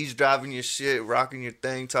he's driving your shit, rocking your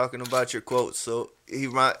thing, talking about your quotes. So he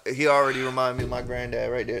already reminded me of my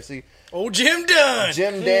granddad right there. See, Oh, Jim Dunn.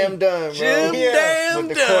 Jim Damn Dunn, bro. Jim Damn With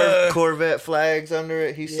the Dunn. Corvette flags under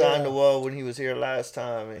it. He signed Yeah. the wall when he was here last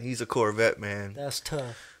time, and he's a Corvette man. That's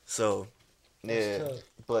tough. So, yeah. tough.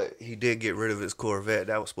 But he did get rid of his Corvette.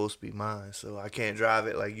 That was supposed to be mine, so I can't drive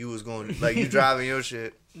it like you was going, like you driving your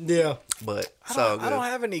shit. Yeah. But it's all good. I don't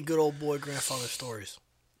have any good old boy grandfather stories.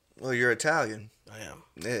 Well, you're Italian. I am.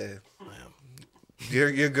 Yeah. I am.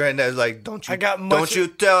 Your granddad's like, don't you? I got don't much- you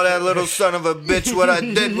tell that little son of a bitch what I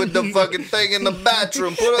did with the fucking thing in the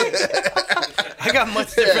bathroom. I got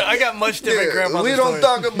much different. I got much different Yeah, grandfather we don't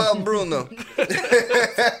stories. talk about Bruno.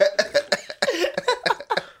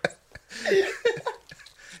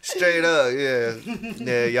 Straight up, yeah,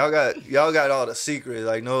 yeah. Y'all got all the secrets.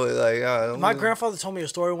 Like no, like My grandfather told me a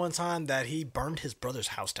story one time that he burned his brother's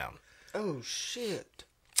house down. Oh shit.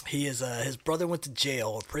 he is his brother went to jail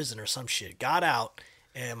or prison or some shit. Got out,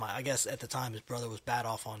 and I guess at the time his brother was bad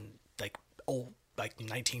off on like old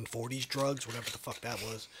 1940s drugs, whatever the fuck that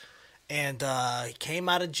was. And he came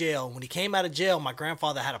out of jail. When he came out of jail, my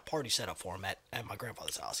grandfather had a party set up for him at my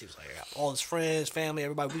grandfather's house. He was like, I got all his friends, family,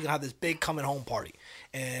 everybody. We're going to have this big coming home party.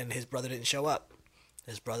 And his brother didn't show up.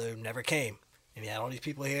 His brother never came. And he had all these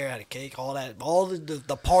people here, had a cake, all that, all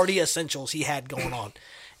the party essentials he had going on.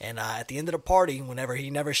 And at the end of the party, whenever he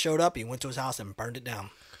never showed up, he went to his house and burned it down.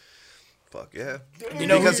 Fuck yeah.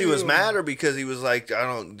 Because he was mad or because he was like,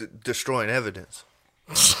 destroying evidence?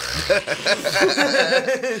 They're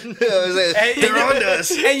on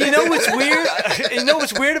us. And you know what's weird? You know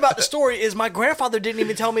what's weird about the story is my grandfather didn't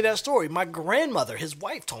even tell me that story. My grandmother, his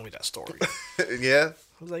wife, told me that story. Yeah.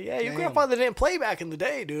 I was like, yeah, your grandfather didn't play back in the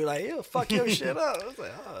day, dude. Like, he'll fuck your shit up. I was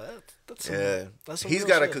like, oh, that's some he's real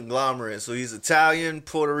got shit. a conglomerate. So he's Italian,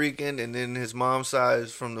 Puerto Rican, and then his mom's side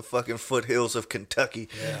is from the fucking foothills of Kentucky.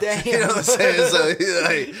 Yeah. Damn. You know what I'm saying? So he's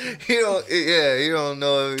like, you don't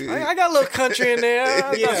know. I got a little country in there.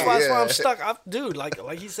 That's why yeah. I'm stuck. Dude, like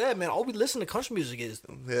he said, man, all we listen to country music is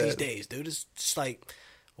these days, dude. It's just like,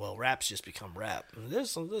 well, rap's just become rap.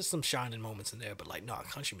 There's some shining moments in there, but like, no,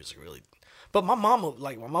 country music really. But my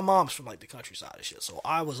mom's from like the countryside and shit, so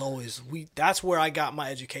I was always that's where I got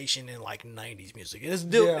my education in like 90s music. And it's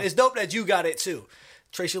dope that you got it too.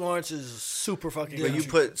 Tracy Lawrence is super fucking good. But you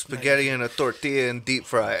put spaghetti in a tortilla and deep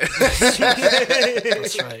fry it.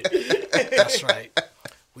 That's right. That's right.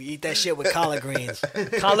 We eat that shit with collard greens.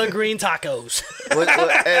 Collard green tacos.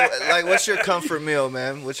 What's your comfort meal,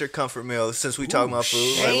 man? What's your comfort meal? Since we talking about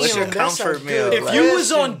food, what's your comfort meal? If you was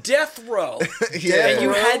on death row Yeah. and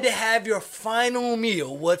you had to have your final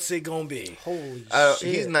meal, what's it gonna be? Holy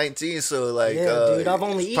shit. He's 19, so like, dude, I've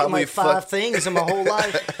only eaten like 5 things in my whole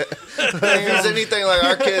life. If he's anything like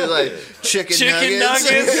our kids, like chicken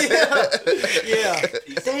nuggets. Yeah.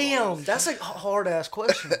 Damn, that's a hard ass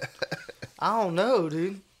question. I don't know,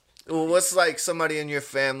 dude. Well, what's like somebody in your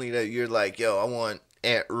family that you're like, yo, I want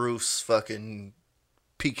Aunt Ruth's fucking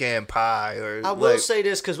pecan pie, or I will say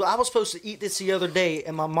this because I was supposed to eat this the other day,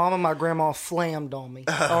 and my mom and my grandma flammed on me.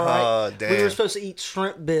 All right, oh, damn. We were supposed to eat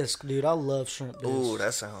shrimp bisque, dude. I love shrimp bisque. Ooh,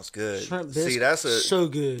 that sounds good. Shrimp bisque, See, that's so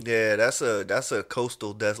good. Yeah, that's a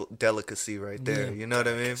coastal delicacy right there. Yeah. You know what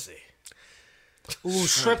I mean? Ooh,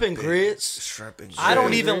 shrimp and grits. Shrimp and grits. I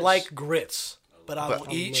don't even like grits. But I will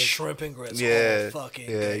eat shrimp and grits. Yeah, all fucking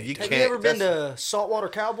yeah. day. You Have can't. you ever been to Saltwater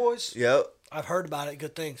Cowboys? Yep. I've heard about it.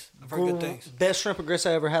 Good things. I've heard good things. Best shrimp and grits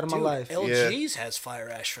I ever had in my life. LG's has fire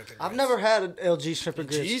ass shrimp and grits. I've never had an LG shrimp and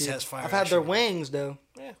grits. LG's dude. has fire I've had their shrimp. wings though.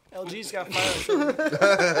 Yeah, LG's got fire shrimp.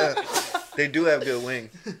 And grits. They do have good wing.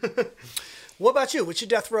 What about you? What's your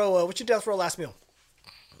death row? What's your death row last meal?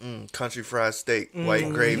 Country fried steak, white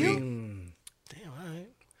gravy. Damn, all right.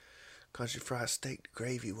 Country fried steak,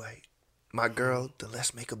 gravy white. My girl, the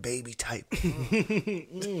let's make a baby type. I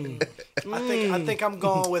think I'm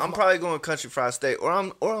going with. I'm probably going country fried steak, or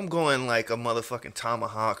I'm going like a motherfucking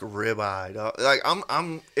tomahawk ribeye. Dog. Like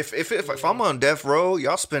if I'm on death row,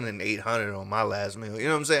 y'all spending $800 on my last meal. You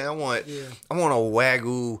know what I'm saying? I want a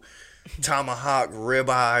Wagyu tomahawk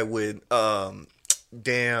ribeye with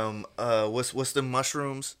what's the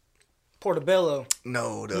mushrooms? Portobello.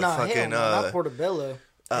 No, the Hell fucking no, not portobello.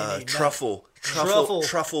 truffle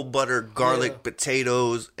butter, garlic,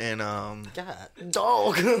 potatoes, and God,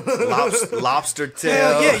 dog. lobster tail.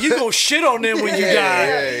 Hell yeah, you gonna shit on them when you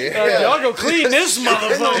die. Y'all go clean this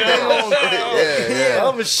motherfucker.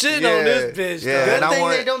 I'm a shit on this bitch. Yeah, Good and thing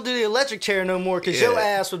they don't do the electric chair no more, because your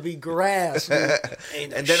ass would be grass.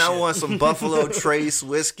 And then I want some Buffalo Trace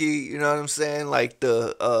whiskey. You know what I'm saying? Like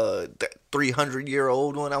the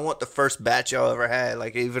 300-year-old one. I want the first batch y'all ever had.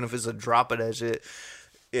 Like even if it's a drop of that shit.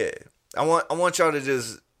 Yeah, I want y'all to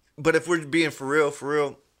just. But if we're being for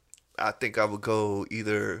real, I think I would go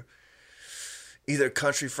either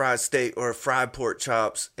country fried steak or fried pork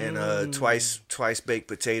chops and twice baked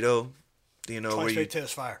potato. You know, Twice baked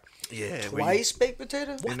potato's fire. Yeah, Twice baked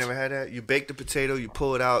potato. You never had that? You bake the potato, you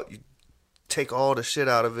pull it out, you take all the shit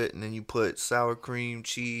out of it, and then you put sour cream,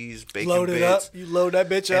 cheese, bacon Load it bits. up. You load that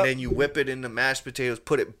bitch and up. then you whip it into mashed potatoes,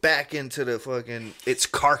 put it back into the fucking its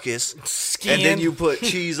carcass, Skin. and then you put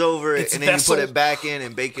cheese over it, Its and then vessel. you put it back in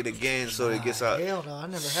and bake it again so it gets out. Hell no, I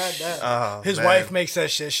never had that. Oh, His man. wife makes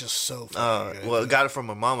that shit. It's just so fucking good. Well, got it from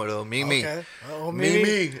her mama though. Mimi. Okay. Oh, Mimi.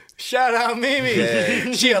 Mimi. Shout out Mimi.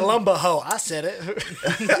 Yeah. She a lumber hoe. I said it.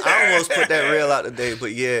 I almost put that reel out today,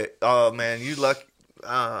 but yeah. Oh man, you lucky.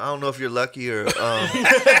 I don't know if you're lucky or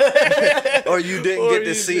or you didn't get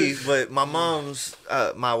to see, but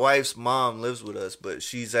my wife's mom lives with us, but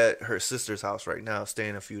she's at her sister's house right now,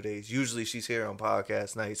 staying a few days. Usually she's here on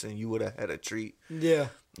podcast nights, and you would have had a treat. Yeah.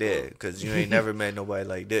 Yeah, because you ain't never met nobody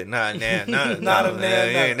like that. You ain't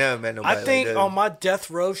never met nobody like that. I think on my death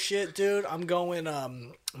row shit, dude, I'm going,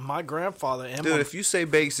 my grandfather and dude, if you say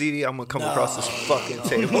baked ziti, I'm gonna come across this fucking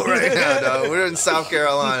table right now, dog. We're in South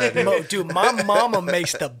Carolina, dude. My mama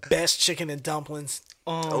makes the best chicken and dumplings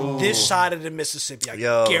this side of the Mississippi. I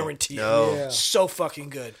guarantee you. Yeah. So fucking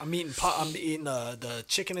good. I'm eating the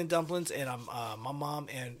chicken and dumplings, and my mom,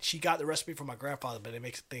 and she got the recipe from my grandfather, but it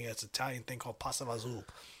makes a thing that's Italian thing called pasta vazul.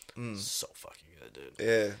 So fucking good, dude.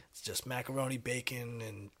 Yeah, it's just macaroni, bacon,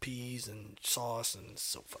 and peas and sauce, and it's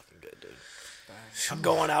so fucking good, dude. I'm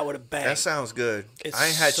going out with a bang. That sounds good. I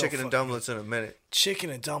ain't had chicken and dumplings in a minute. Chicken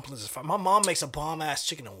and dumplings is fine. My mom makes a bomb ass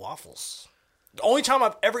chicken and waffles. The only time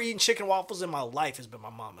I've ever eaten chicken and waffles in my life has been my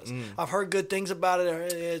mama's. I've heard good things about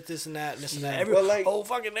it. This and that, and this and that.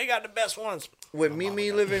 Fucking, they got the best ones. With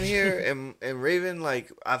me living here and Raven, like,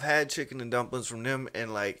 I've had chicken and dumplings from them,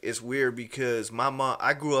 and like, it's weird because my mom,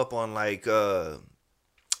 I grew up on like, my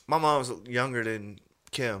mom's younger than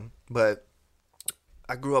Kim, but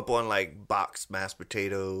I grew up on like boxed mashed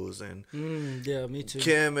potatoes and yeah, me too.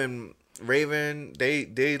 Kim and Raven,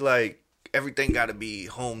 they like everything got to be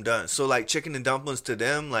home done. So like chicken and dumplings to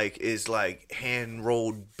them like is like hand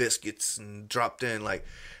rolled biscuits and dropped in. Like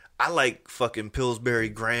I like fucking Pillsbury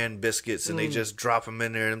Grand biscuits and they just drop them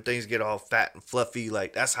in there and things get all fat and fluffy.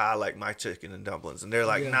 Like that's how I like my chicken and dumplings. And they're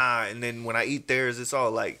like nah. And then when I eat theirs, it's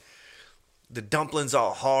all like the dumplings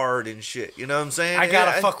all hard and shit. You know what I'm saying? I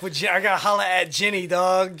gotta fuck with I gotta holler at Jenny,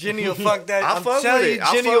 dog. Jenny will fuck that. I'll fuck with it.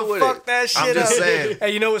 Jenny will fuck that shit up. I'm just saying.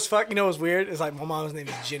 Hey, you know what's weird? It's like my mom's name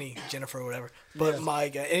is Jennifer or whatever. But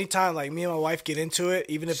anytime like me and my wife get into it,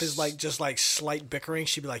 even if it's like just like slight bickering,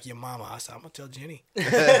 she'd be like, "Your mama." I said, "I'm gonna tell Jenny."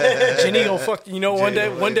 Jenny gonna fuck. You know, one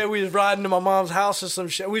day we was riding to my mom's house or some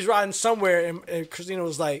shit. We was riding somewhere and Christina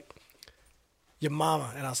was like, "Your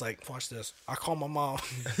mama," and I was like, "Watch this." I call my mom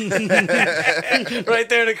right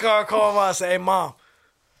there in the car. I call my mom. I say,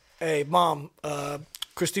 "Hey, mom,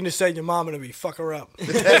 Christina said your mom gonna be fuck her up."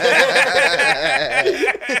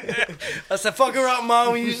 I said, "Fuck her up,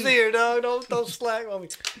 mom. When you see her, dog, don't slack on me."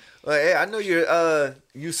 Well, hey, I know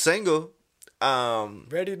you single.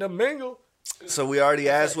 Ready to mingle. So we already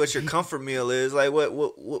asked what your comfort meal is. Like,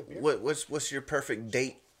 what's your perfect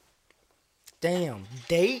date? Damn,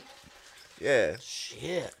 date. Yeah.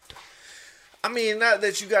 Shit. I mean, not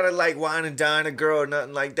that you gotta like wine and dine a girl or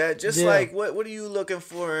nothing like that. Just like what are you looking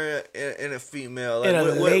for in a female? Like, in a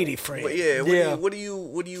lady friend. What do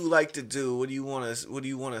you like to do? What do you want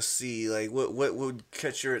to see? Like what would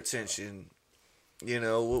catch your attention? You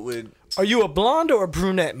know, what would? Are you a blonde or a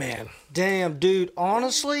brunette man? Damn, dude.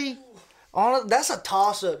 Honestly, that's a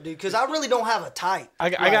toss up, dude. Because I really don't have a type. I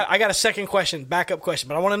got a second question, backup question,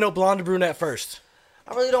 but I want to know blonde or brunette first.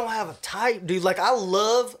 I really don't have a type, dude. Like, I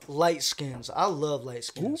love light skins. With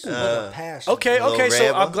a passion. Okay,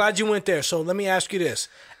 so I'm glad you went there. So let me ask you this.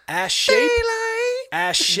 Ass shape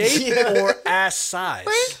or ass size?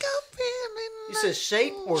 You said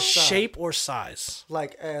shape or size? Shape or size.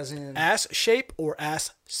 Like, as in? Ass shape or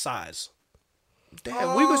ass size?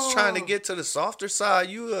 Damn, we was trying to get to the softer side.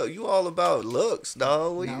 You all about looks,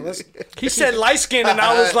 dog. He said light skin, and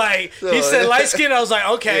I was like, I was like,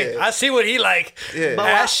 okay, I see what he like. Yeah.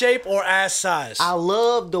 Ass shape or ass size? I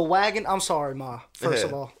love the wagon. I'm sorry, Ma. First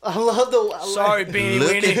of all, I love the. Sorry, Beanie.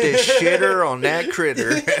 Look at the shitter on that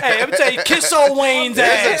critter. Hey, I'm telling you, kiss old Wayne's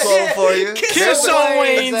ass. There's a quote for you. Kiss old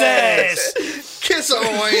Wayne's ass. Kiss on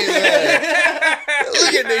Wayne's ass.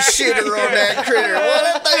 Look at this shitter on that critter. Well,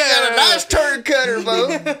 that thing got a nice turd cutter, bro.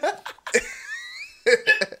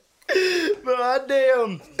 But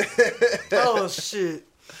damn. Oh shit.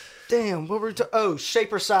 Damn. What were we talking? Oh,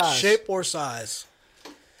 shape or size. Shape or size.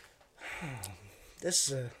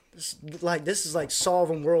 This is like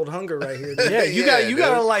solving world hunger right here. Dude. Yeah, you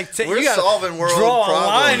gotta like we're solving world draw problems. A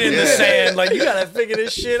line in the sand. Like you gotta figure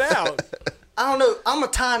this shit out. I don't know. I'm a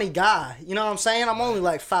tiny guy. You know what I'm saying? I'm only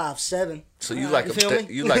like 5'7". So you like him thick?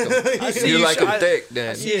 You like him? You like him thick? Then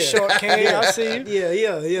I see you short cane. I see you.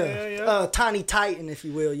 Yeah. Tiny Titan, if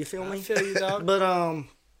you will. You feel me? I feel you, dog. But I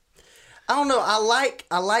don't know. I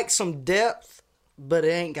like some depth, but it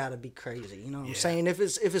ain't got to be crazy. You know what I'm saying? If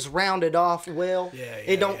it's rounded off well,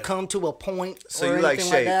 it don't come to a point. So or you like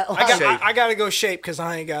anything shape? Like that. I gotta go shape because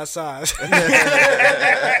I ain't got size.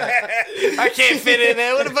 I can't fit in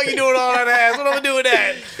there. What the fuck you doing all that ass? What am I doing with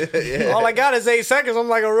that? All I got is 8 seconds. I'm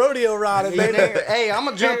like a rodeo rider, baby. Hey, I'm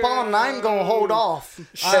gonna jump on and I ain't gonna hold off.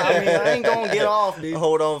 I ain't gonna get off, dude.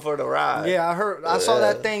 Hold on for the ride. Yeah, I saw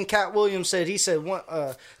that thing. Cat Williams said. He said,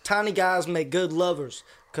 "Tiny guys make good lovers."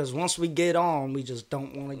 Because once we get on, we just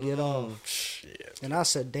don't want to get off. Shit. And I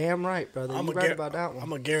said, damn right, brother. You're right about that one. I'm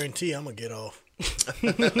going to guarantee I'm going to get off.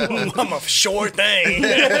 I'm a sure thing.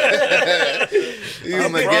 You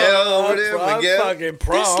Miguel over there, Miguel? Fucking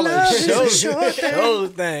prom. Show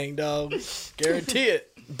thing, dog. Guarantee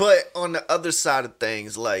it. But on the other side of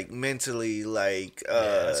things, like mentally, like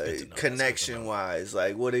connection wise,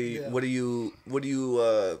 like what do you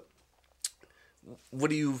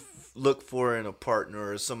look for in a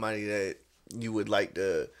partner or somebody that you would like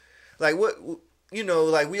to, like what, you know,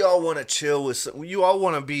 like we all want to chill with, you all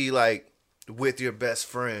want to be like with your best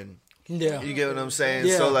friend. Yeah. You get what I'm saying?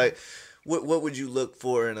 Yeah. So like, what would you look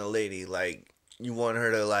for in a lady? Like you want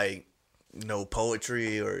her to like know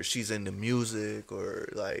poetry, or she's into music, or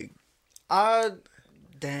like,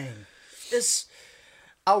 dang.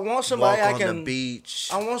 I want somebody walk on the beach.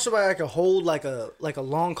 I want somebody I can hold like a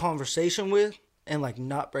long conversation with and like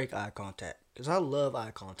not break eye contact, because I love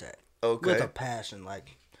eye contact. Okay. With a passion,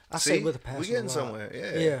 like I say with a passion. We getting somewhere,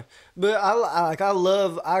 yeah. Yeah, but I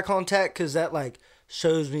love eye contact because that like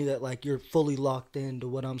shows me that like you're fully locked into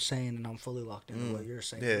what I'm saying and I'm fully locked into what you're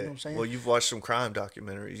saying. Yeah. You know what I'm saying? Well, you've watched some crime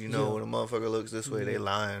documentaries. You know when a motherfucker looks this way, they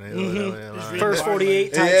lying. They lying. First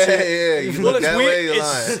 48 type Yeah, shit. yeah. You Well, look it's that weird. way, you're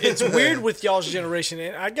lying. It's weird with y'all's generation,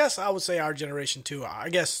 and I guess I would say our generation too. I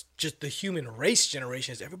guess just the human race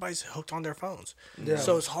generation is everybody's hooked on their phones. Yeah.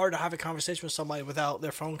 So it's hard to have a conversation with somebody without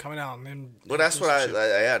their phone coming out. And then Well, that's what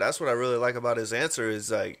that's what I really like about his answer is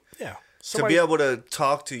like, to be able to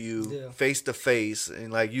talk to you face to face,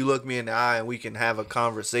 and like you look me in the eye and we can have a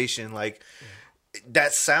conversation. Like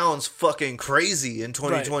that sounds fucking crazy in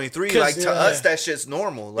 2023. Right. Like to us, that shit's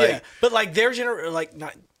normal. Like, but like their generation, like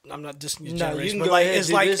not. I'm not dissing your generation, can but go like ahead, it's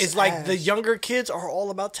do like this it's like ass. the younger kids are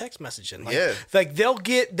all about text messaging. Like, Yeah. like they'll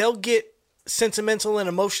get sentimental and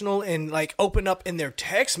emotional and like open up in their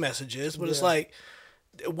text messages, but it's like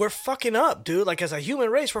we're fucking up, dude. Like as a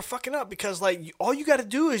human race, we're fucking up because like all you got to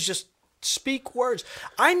do is just speak words.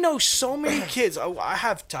 I know so many kids. I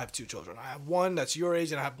have type 2 children. I have one that's your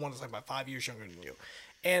age, and I have one that's like about 5 years younger than you.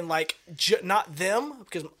 And like, not them,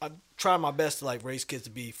 because I'm trying my best to like raise kids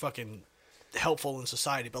to be fucking helpful in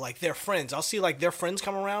society. But like their friends, I'll see like their friends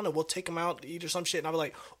come around, and we'll take them out to eat or some shit, and I'll be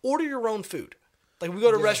like, order your own food. Like we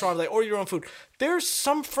go to a restaurant, I'll be like, order your own food. There's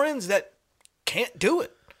some friends that can't do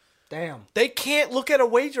it. Damn. They can't look at a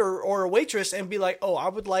waiter or a waitress and be like, oh, I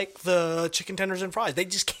would like the chicken tenders and fries. They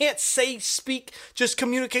just can't speak, just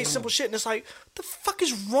communicate simple shit. And it's like, what the fuck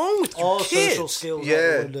is wrong with you All kids? social skills.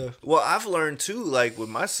 yeah. Well, I've learned too, like with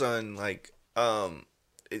my son, like,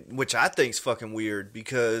 which I think's fucking weird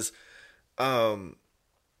because,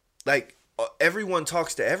 like, everyone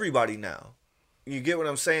talks to everybody now. You get what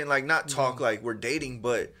I'm saying? Like, not talk like we're dating,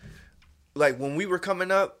 but like when we were coming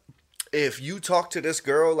up, if you talked to this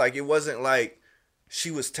girl, like it wasn't like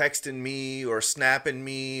she was texting me or snapping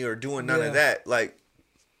me or doing none of that. Like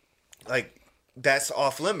that's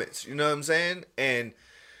off limits. You know what I'm saying? And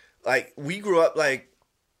like we grew up like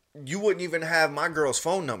you wouldn't even have my girl's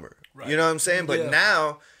phone number. Right. You know what I'm saying? But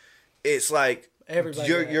now it's like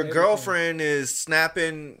your girlfriend is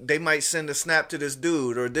snapping. They might send a snap to this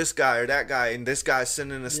dude or this guy or that guy, and this guy's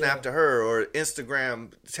sending a snap to her or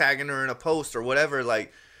Instagram tagging her in a post or whatever.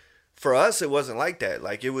 Like. For us, it wasn't like that.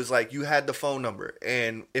 Like it was like you had the phone number,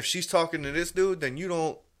 and if she's talking to this dude, then you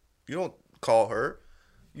don't call her.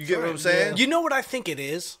 You get what I'm saying? You know what I think it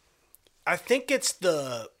is? I think it's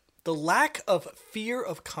the lack of fear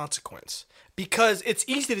of consequence, because it's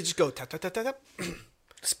easy to just go tap tap tap tap tap.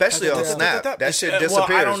 Especially on Snap, that shit disappears.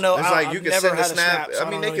 Well, I don't know. It's like you can send a Snap. I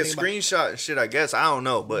mean, they can screenshot and shit. I guess I don't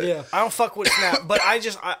know, but I don't fuck with Snap. But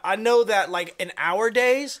I know that like in our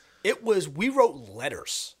days, we wrote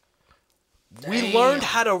letters. Damn. We learned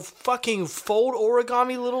how to fucking fold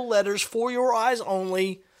origami little letters for your eyes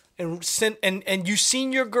only, and send and you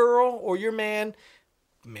seen your girl or your man,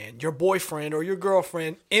 your boyfriend or your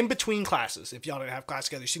girlfriend in between classes. If y'all didn't have class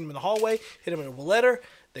together, you seen them in the hallway, hit them with a letter.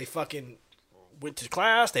 They fucking went to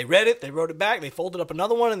class. They read it. They wrote it back. They folded up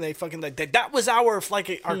another one, and they fucking that was our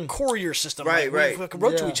courier system. Right, like, we fucking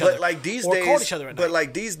wrote to each other. But like these or days, called each other at night. but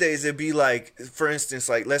like these days, it'd be like, for instance,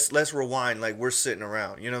 like let's rewind. Like we're sitting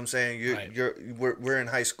around. You know what I'm saying? We're in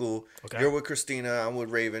high school. Okay. You're with Christina. I'm with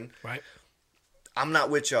Raven. Right. I'm not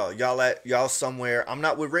with y'all. Y'all somewhere. I'm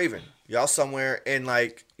not with Raven. Y'all somewhere, and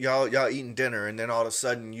like y'all eating dinner, and then all of a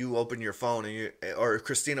sudden you open your phone or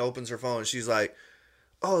Christina opens her phone and she's like,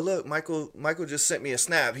 "Oh look, Michael just sent me a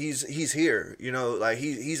snap. He's here. You know, like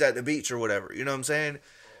he's at the beach or whatever. You know what I'm saying?"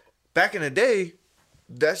 Back in the day,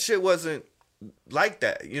 that shit wasn't like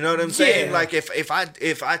that. You know what I'm saying? Yeah. Like if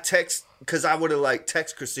I text, because I would have like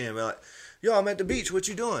text Christina and be like, "Yo, I'm at the beach. What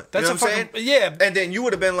you doing?" That's you know what I'm saying? Yeah. And then you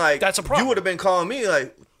would have been like, That's a problem. You would have been calling me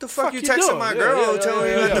like, "The fuck you you texting doing? my Yeah, girl yeah, telling me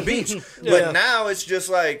yeah, you're yeah. at the beach?" Yeah. But now it's just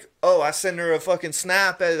like, oh, I send her a fucking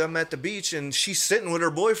snap as I'm at the beach, and she's sitting with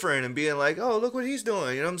her boyfriend and being like, "Oh, look what he's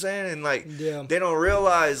doing." You know what I'm saying? And like, they don't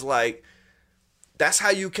realize like that's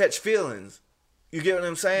how you catch feelings. You get what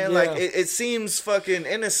I'm saying? Yeah. Like it seems fucking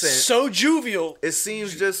innocent. So jovial. It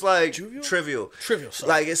seems just like Trivial? trivial. Sorry.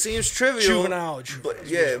 Like it seems trivial. Juvenile. But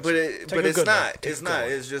yeah, but it's good not. one. Take It's a not. good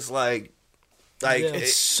one. It's just like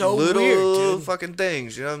It's so little weird, dude. fucking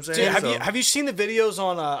things. You know what I'm saying? Dude, have you seen the videos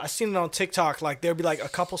on? I seen it on TikTok. Like there'd be like a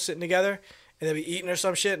couple sitting together, and they'd be eating or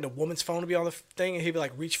some shit, and the woman's phone would be on the thing, and he'd be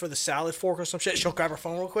like reach for the salad fork or some shit. She'll grab her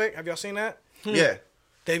phone real quick. Have y'all seen that? Yeah.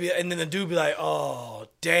 They be, and then the dude be like, "Oh,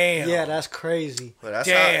 damn." Yeah, that's crazy. But that's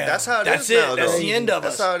Damn. how it That's is now. it. That's though. the end of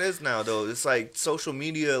That's us. how it is now, though. It's like social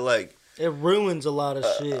media, like It ruins a lot of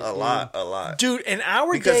shit. a lot. Dude, in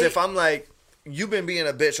our Because day, if I'm like, you've been being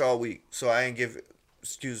a bitch all week, so I ain't give.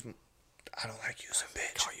 Excuse me, I don't like using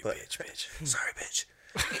bitch. call you but, bitch. Sorry, bitch.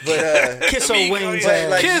 But Kiss old Wayne's but,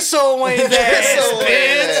 ass. like, kiss old Wayne's ass, So,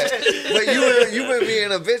 bitch. but you been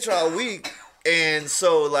being a bitch all week, and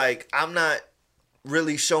so like I'm not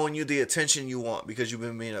really showing you the attention you want because you've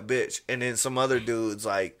been being a bitch, and then some other dudes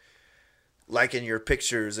like liking your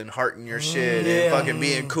pictures and hearting your shit and fucking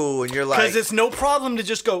being cool, and you're like, Because it's no problem to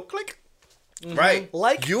just go click. right,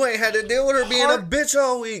 Like you ain't had to deal with her being a heart- bitch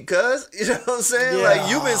all week, cuz you know what I'm saying? Yeah. Like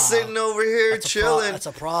you've been sitting over here chilling. That's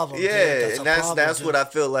a problem. Yeah, dude. and a that's problem, dude. what I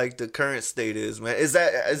feel like the current state is, man.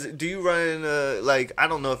 Do you run like, I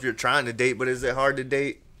don't know if you're trying to date, but is it hard to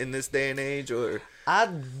date in this day and age, or I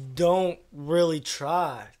don't really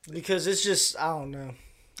try because it's just I don't know.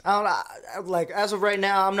 Like as of right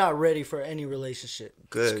now, I'm not ready for any relationship.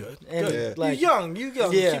 good? And Yeah. like, you young.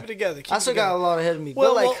 yeah, Keep it together. I still got a lot ahead of me. Well,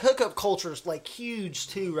 but like well- hookup culture is like huge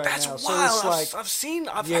too right That's now. wild. So it's like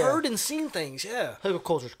I've Yeah. heard and seen things. Yeah. hookup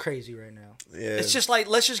culture is crazy right now. Yeah, It's just like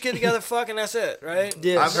let's just get together, fuck, and that's it, right?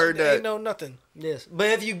 Yes. I've heard Ain't that. no nothing. Yes, but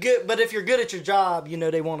if you're good at your job, you know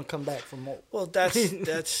they want to come back for more. Well, that's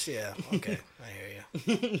yeah. Okay, I hear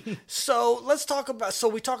you. So let's talk about. So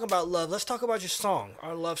we talk about love. Let's talk about your song,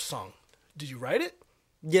 our love song. Did you write it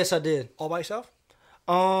Yes, I did. all by yourself?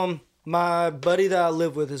 My buddy that I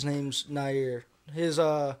live with, his name's Nair. His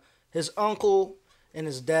uncle and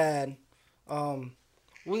his dad.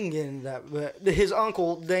 We can get into that, but his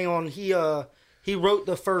uncle, he wrote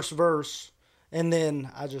the first verse, and then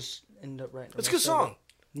I just ended up writing. It's a the good rest of song.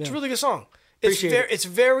 it. It's a Yeah. really good song. Appreciate it.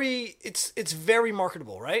 It's very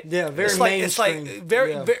marketable, right? Yeah, very it's like, mainstream. It's like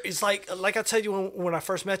very, Yeah. very. It's like I told you when I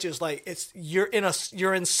first met you. It's like you're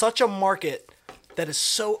in such a market that is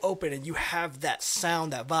so open, and you have that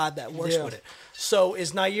sound, that vibe that works Yeah. with it. So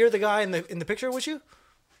is Nair the guy in the picture with you?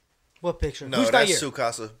 What picture? No, Who's that's Nair?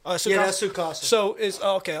 Sukasa. Sukasa? Yeah, that's Sukasa. So is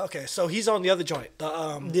okay. So he's on the other joint.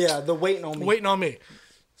 The Yeah, the waiting on me. waiting on me.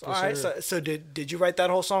 So, all right. sure. So did you write that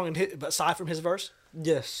whole song and hit aside from his verse?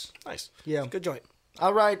 Yes, Nice. Yeah. Good joint.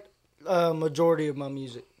 I write majority of my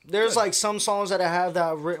music. There's like some songs that I have that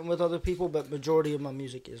I've written with other people, but majority of my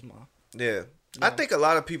music is mine. Yeah. I think a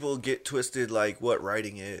lot of people get twisted like what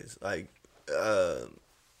writing is. Like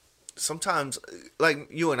sometimes like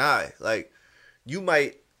you and I, like you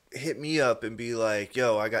might hit me up and be like,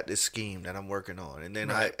 "Yo, I got this scheme that I'm working on." And then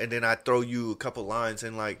I throw you a couple lines,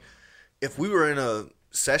 and like if we were in a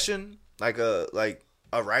session, like a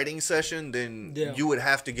writing session, then you would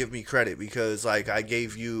have to give me credit because like I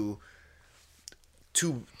gave you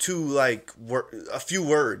two like a few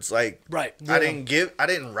words, like Right. I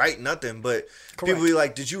didn't write nothing, but people be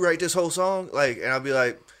like, "Did you write this whole song?" Like, and I'll be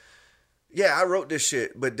like, "Yeah, I wrote this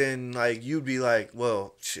shit," but then like you'd be like,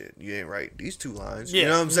 "Well, shit, you ain't write these two lines." You Yeah.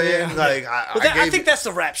 know what I'm saying? Yeah. Like, I think that's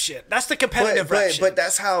the rap shit. That's the competitive rap shit. but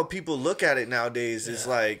that's how people look at it nowadays. Is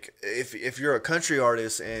like if you're a country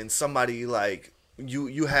artist and somebody like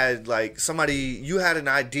you had an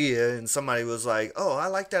idea and somebody was like, "Oh, I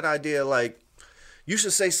like that idea," like you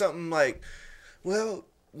should say something like, "Well,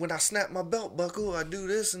 when I snap my belt buckle, I do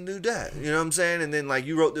this and do that." You know what I'm saying? And then like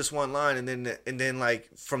you wrote this one line, and then like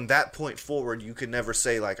from that point forward, you can never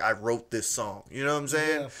say like I wrote this song. You know what I'm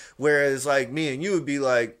saying? Yeah. Whereas like me and you would be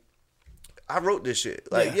like, I wrote this shit.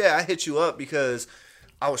 Like, yeah, I hit you up because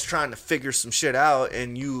I was trying to figure some shit out,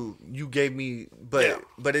 and you gave me,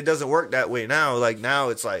 but it doesn't work that way now. Like now,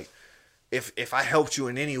 it's like if I helped you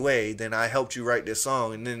in any way, then I helped you write this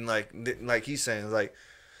song, and then like he's saying, like,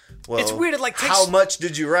 well, it's weird. It like takes, how much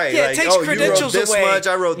did you write? Yeah, like, it takes credentials you wrote this away. much,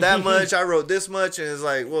 I wrote that much, I wrote this much, and it's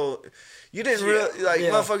like, well, you didn't really like,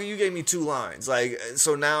 motherfucker. You gave me 2 lines, like,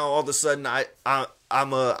 so now all of a sudden I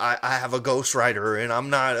have a ghostwriter and I'm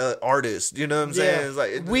not an artist. You know what I'm saying? It's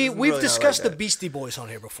like we've really discussed like the Beastie Boys on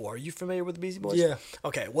here before. Are you familiar with the Beastie Boys? Yeah.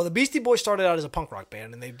 Okay. Well, the Beastie Boys started out as a punk rock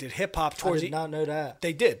band, and they did hip hop I towards. did not know that.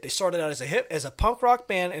 They did. They started out as a punk rock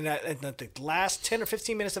band, and at the last 10 or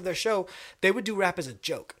 15 minutes of their show, they would do rap as a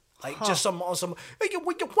joke. Like just some,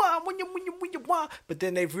 but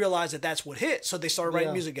then they've realized that that's what hit, so they started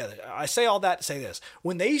writing music together. I say all that to say this: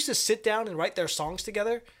 when they used to sit down and write their songs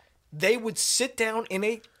together, they would sit down in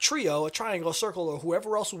a trio, a triangle, a circle, or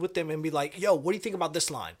whoever else was with them, and be like, "Yo, what do you think about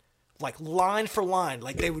this line?" Like line for line,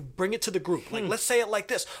 like they would bring it to the group. Like, let's say it like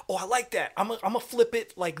this. Oh, I like that. I'm gonna flip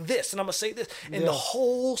it like this, and I'm gonna say this, and the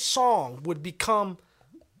whole song would become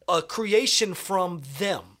a creation from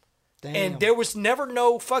them. Damn. And there was never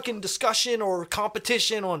no fucking discussion or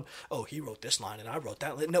competition on, oh, he wrote this line and I wrote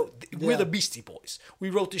that. No, we're the Beastie Boys. We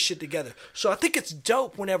wrote this shit together. So I think it's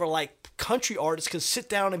dope whenever like country artists can sit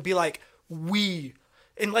down and be like, we.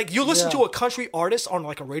 And like you listen to a country artist on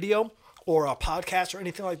like a radio or a podcast or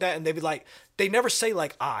anything like that, and they be like, they never say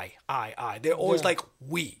like I. They're always like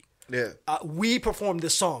we. Yeah. We performed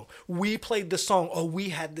this song. We played this song. Or we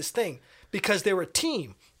had this thing. Because they're a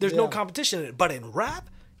team. There's no competition in it. But in rap,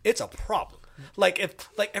 it's a problem. Like if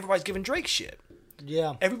everybody's giving Drake shit.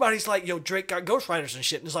 Yeah. Everybody's like, yo, Drake got ghostwriters and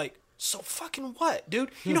shit. And it's like, so fucking what, dude?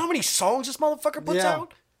 You know how many songs this motherfucker puts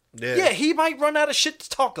out? Yeah, he might run out of shit to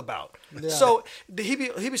talk about. Yeah. So he be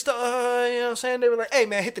stuck, you know what I'm saying? They were like, hey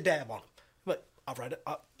man, hit the dab on him. But I'll write it.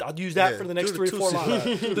 I'll use that for the next 3 or 4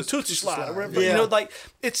 lines. The Tootsie Slide. Or whatever. You know, like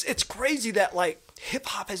it's crazy that like hip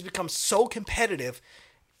hop has become so competitive.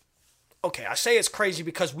 Okay, I say it's crazy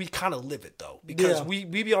because we kind of live it though. Because we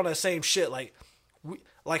be on that same shit. Like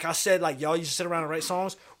like I said, like y'all used to sit around and write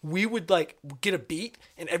songs. We would like get a beat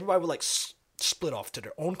and everybody would like split off to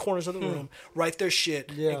their own corners of the room, write their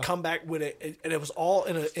shit, and come back with it. And it was all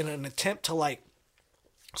in an attempt to like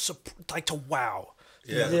to wow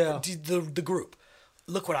the group.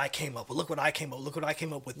 Look what I came up with. Look what I came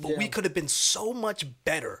up with. But we could have been so much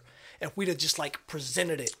better if we'd have just like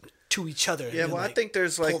presented it to each other. Yeah, well, I think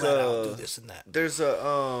there's like do this and that. There's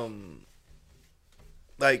a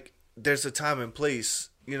like there's a time and place.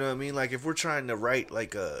 You know what I mean? Like if we're trying to write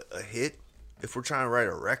like a hit, if we're trying to write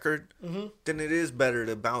a record, then it is better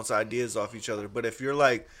to bounce ideas off each other. But if you're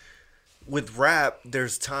like with rap,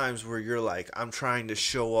 there's times where you're like, I'm trying to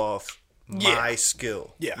show off my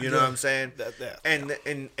skill. Yeah. You know what I'm saying?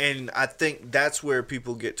 And I think that's where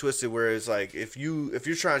people get twisted, where it's like if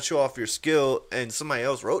you're trying to show off your skill and somebody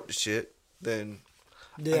else wrote the shit, then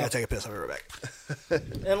I gotta take a piss. I'll be right back.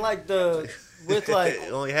 And like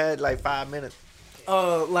it only had like 5 minutes.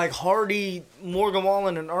 Like Hardy, Morgan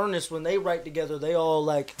Wallen, and Ernest, when they write together, they all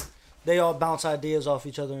bounce ideas off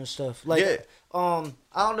each other and stuff. Like I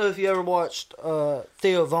don't know if you ever watched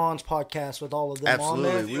Theo Vaughn's podcast with all of them. Absolutely,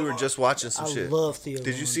 on there. we were just watching some shit. I love Theo.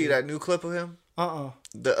 Did you see that new clip of him?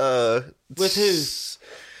 With who?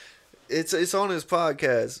 It's on his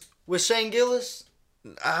podcast with Shane Gillis.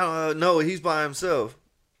 I don't know. He's by himself.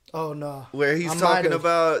 Oh no! Where he's talking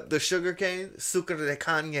about the sugar cane, sucre de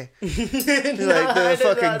caña, like the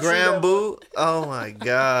fucking Grambu. Oh my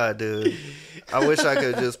god, dude! I wish I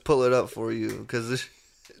could just pull it up for you because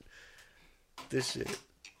this shit.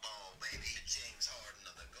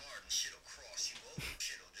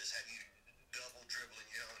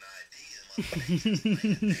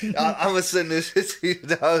 I'm gonna send this shit to you,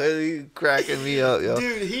 dog. He's cracking me up, yo.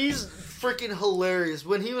 Dude, he's freaking hilarious.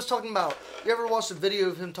 When he was talking about, you ever watched a video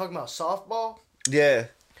of him talking about softball? Yeah.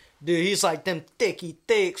 Dude, he's like them thicky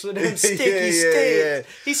thicks with them sticky sticks. Yeah.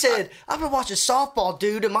 He said, I've been watching softball,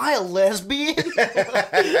 dude. Am I a lesbian?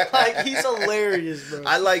 Like, he's hilarious, bro.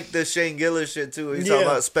 I like the Shane Gillis shit, too. He's talking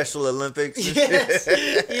about Special Olympics and yes.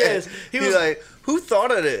 shit. Yes. He's like, who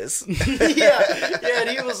thought of this? Yeah, and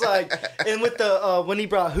he was like, and with the, when he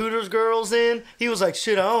brought Hooters girls in, he was like,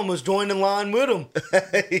 shit, I almost joined in line with them.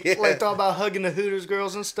 Like, talking about hugging the Hooters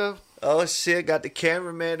girls and stuff. Oh shit! Got the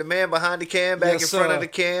cameraman, the man behind the cam, back in front of the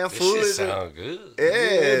cam. This shit sound good. Yeah,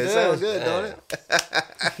 it sounds good, don't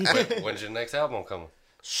it? When's your next album coming?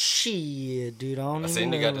 Shit, dude, I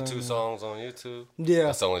seen you got the 2 songs on YouTube. Yeah,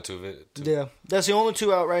 that's the only 2. Yeah, that's the only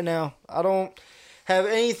 2 out right now. I don't have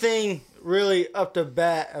anything really up to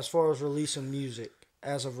bat as far as releasing music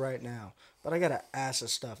as of right now. but I got an ass of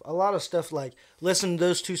stuff. A lot of stuff, like, listen to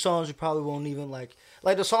those 2 songs, you probably won't even, like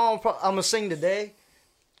the song I'm going to sing today,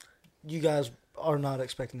 you guys are not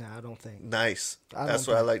expecting that, I don't think. Nice. That's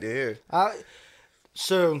what I like to hear.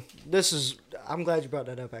 So, I'm glad you brought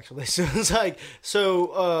that up, actually. So, it's like,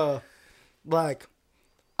 like,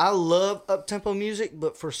 I love up-tempo music,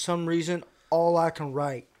 but for some reason, all I can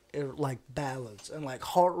write are, like, ballads and, like,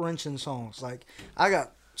 heart-wrenching songs. Like, I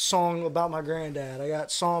got song about my granddad. I got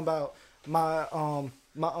song about my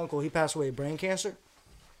uncle. He passed away of brain cancer.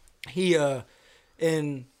 He,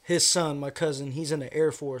 and his son, my cousin, he's in the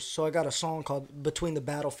Air Force. So I got a song called Between the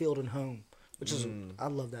Battlefield and Home, which is, I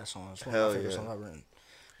love that song. It's one of my favorite songs I've written.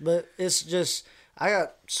 But it's just, I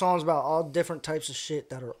got songs about all different types of shit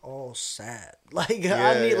that are all sad. Like,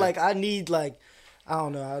 I need, I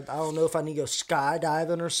don't know. I don't know if I need to go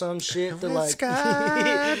skydiving or some shit to, like.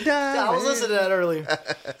 Skydiving. I was listening to that earlier.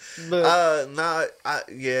 But,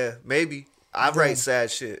 yeah, maybe. I write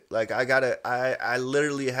sad shit. Like, I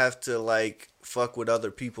literally have to, like, fuck with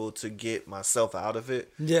other people to get myself out of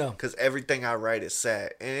it. Yeah. Because everything I write is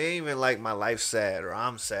sad. And it ain't even like my life's sad or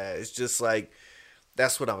I'm sad. It's just like,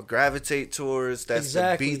 that's what I gravitate towards. That's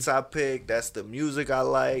the beats I pick. That's the music I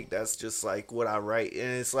like. That's just like what I write.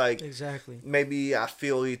 And it's like, maybe I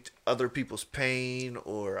feel other people's pain,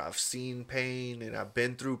 or I've seen pain and I've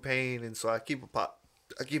been through pain. And so I keep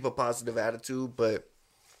a positive attitude. But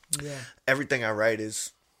everything I write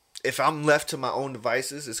is, if I'm left to my own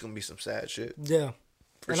devices, it's going to be some sad shit. Yeah.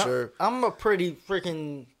 For sure. I'm a pretty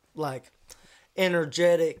freaking, like,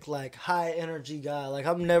 energetic, like, high energy guy. Like,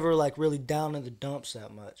 I'm never, like, really down in the dumps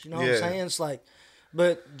that much. You know what I'm saying? It's like,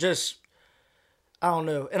 but just, I don't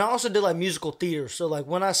know. And I also did, like, musical theater. So, like,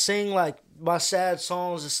 when I sing, like, my sad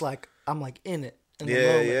songs, it's like, I'm, like, in it. In the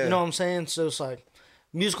moment. You know what I'm saying? So it's like,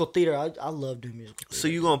 musical theater, I love doing musical theater. So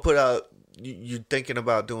you going to put out, you thinking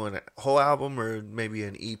about doing a whole album or maybe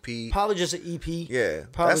an EP? Probably just an EP. Yeah.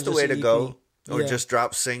 That's the way to go. Or just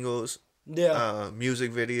drop singles. Yeah.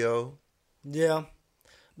 Music video. Yeah.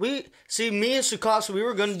 Me and Sukasa, we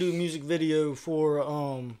were gonna do a music video for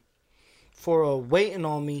Waiting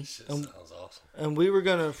on Me. Sounds awesome. And we were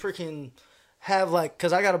gonna freaking have, like,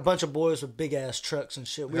 cause I got a bunch of boys with big ass trucks and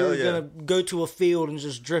shit. We were gonna go to a field and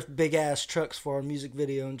just drift big ass trucks for our music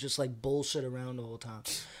video and just, like, bullshit around the whole time.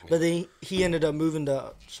 But then he ended up moving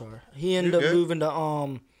to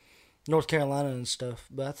North Carolina and stuff.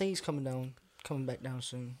 But I think he's coming back down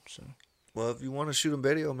soon. So. Well, if you want to shoot a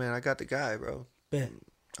video, man, I got the guy, bro. Bet.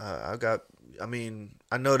 I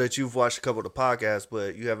know that you've watched a couple of the podcasts,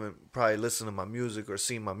 but you haven't probably listened to my music or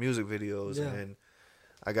seen my music videos. Yeah. And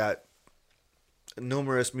I got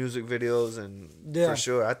numerous music videos, and for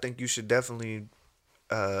sure, I think you should definitely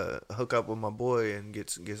hook up with my boy and get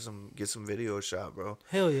some video shot, bro.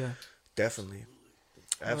 Hell yeah. Definitely.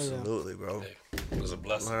 Absolutely, bro. Hey, it was a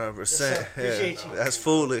blessing. 100%. Yeah. That's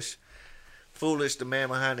foolish. Foolish, the man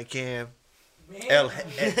behind the cam. El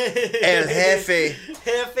Jefe.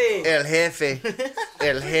 El Jefe.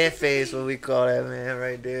 El Jefe is what we call that man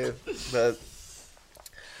right there. But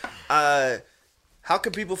how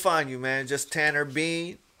can people find you, man? Just Tanner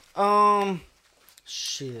Beane?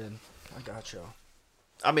 Shit. I got y'all.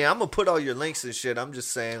 I mean, I'm gonna put all your links and shit. I'm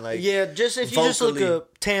just saying, like, just if you just look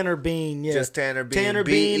up Tanner Beane, just Tanner Beane, Tanner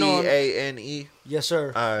Beane Beane. Yes,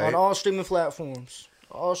 sir. All right. On all streaming platforms.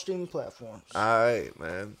 All right,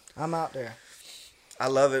 man. I'm out there. I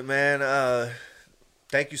love it, man.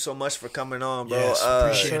 Thank you so much for coming on, bro. Yes,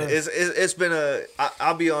 appreciate it. It's been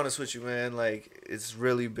I'll be honest with you, man. Like, it's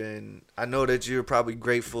really been. I know that you're probably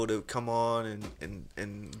grateful to come on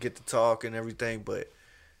and get to talk and everything, but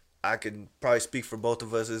I can probably speak for both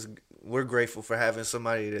of us. We're grateful for having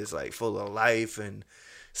somebody that's, like, full of life and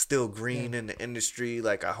still green in the industry.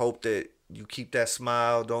 Like, I hope that you keep that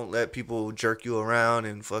smile. Don't let people jerk you around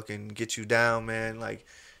and fucking get you down, man. Like,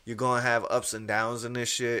 you're gonna have ups and downs in this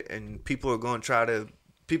shit, and people are gonna try to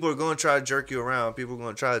jerk you around. People are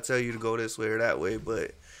gonna try to tell you to go this way or that way,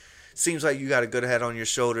 but seems like you got a good head on your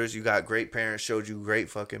shoulders. You got great parents, showed you great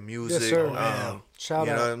fucking music. Yes, sir. Shout out.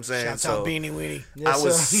 You know what I'm saying? Shout out Beanie Weenie.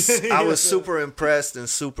 Yes, I was super impressed and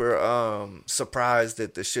super surprised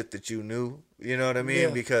at the shit that you knew. You know what I mean? Yeah.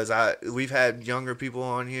 Because we've had younger people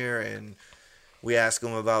on here, and we ask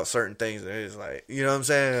them about certain things, and it's like, you know what I'm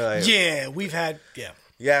saying? Like, yeah, we've had,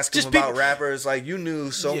 You ask them about rappers, like, you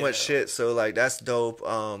knew so much shit, so, like, that's dope.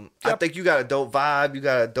 I think you got a dope vibe. You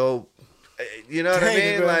got a dope, you know what I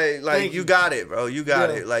mean? Like you got it, bro. You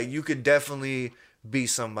got it. Like, you could definitely be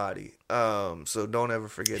somebody. So don't ever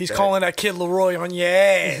forget He's that. calling that Kid Leroy on your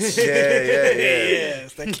ass. Yeah.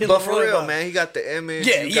 Yes, that Kid But Leroy for real, vibe. man, he got the image,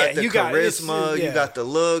 Yeah, you got the you got it. charisma, you got the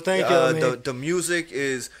look. Thank you, man. The music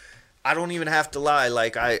is, I don't even have to lie.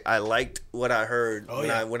 Like I liked what I heard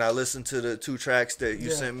when I listened to the 2 tracks that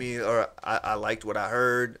you sent me, or I liked what I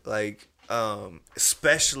heard. Like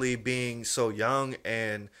especially being so young,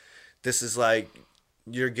 and this is like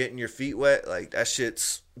you're getting your feet wet. Like that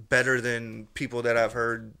shit's better than people that I've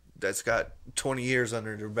heard that's got 20 years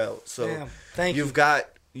under their belt. So you've got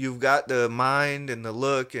the mind and the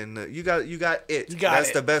look, and you got it.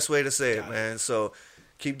 That's the best way to say it, man. So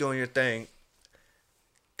keep doing your thing.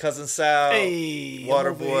 Cousin Sal,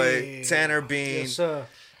 Waterboy, Tanner Beane, yes, sir.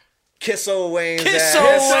 Kiss old Wayne's Kiss ass.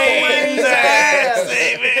 old Wayne's ass,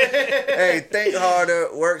 baby. Hey, think harder,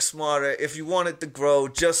 work smarter. If you want it to grow,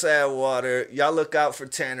 just add water. Y'all look out for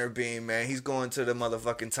Tanner Beane, man. He's going to the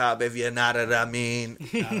motherfucking top. If you're not what I mean.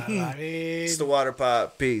 It's the Water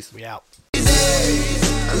Pod. Peace. We out. A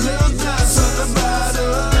little glass on the bottle,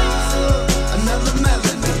 another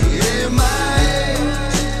melody in my head.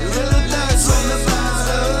 A little glass on the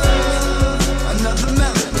bottle, another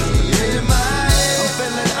melody in my head. I'm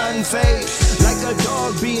feeling unfazed, like a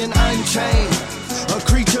dog being unchained, a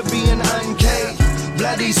creature being uncaged.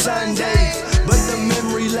 Bloody Sundays, but the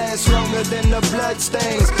memory lasts longer than the blood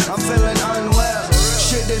stains. I'm feeling unwell.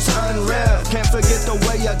 Shit is unreal. Can't forget the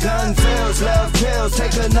way a gun feels. Love kills.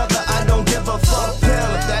 Take another. I don't give a fuck pill.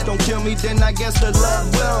 If that don't kill me, then I guess the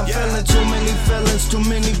love will. I'm feeling too many feelings, too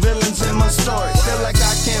many villains in my story. Feel like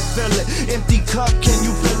I can't feel it. Empty cup, can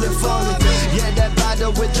you feel it for me? Yeah, that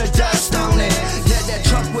bottle with the dust on it. Yeah, that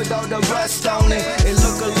truck with all the rust on it. It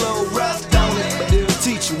look a little rough, don't it? But it'll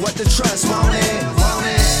teach you what to trust, won't it?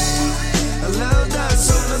 Won't it? A little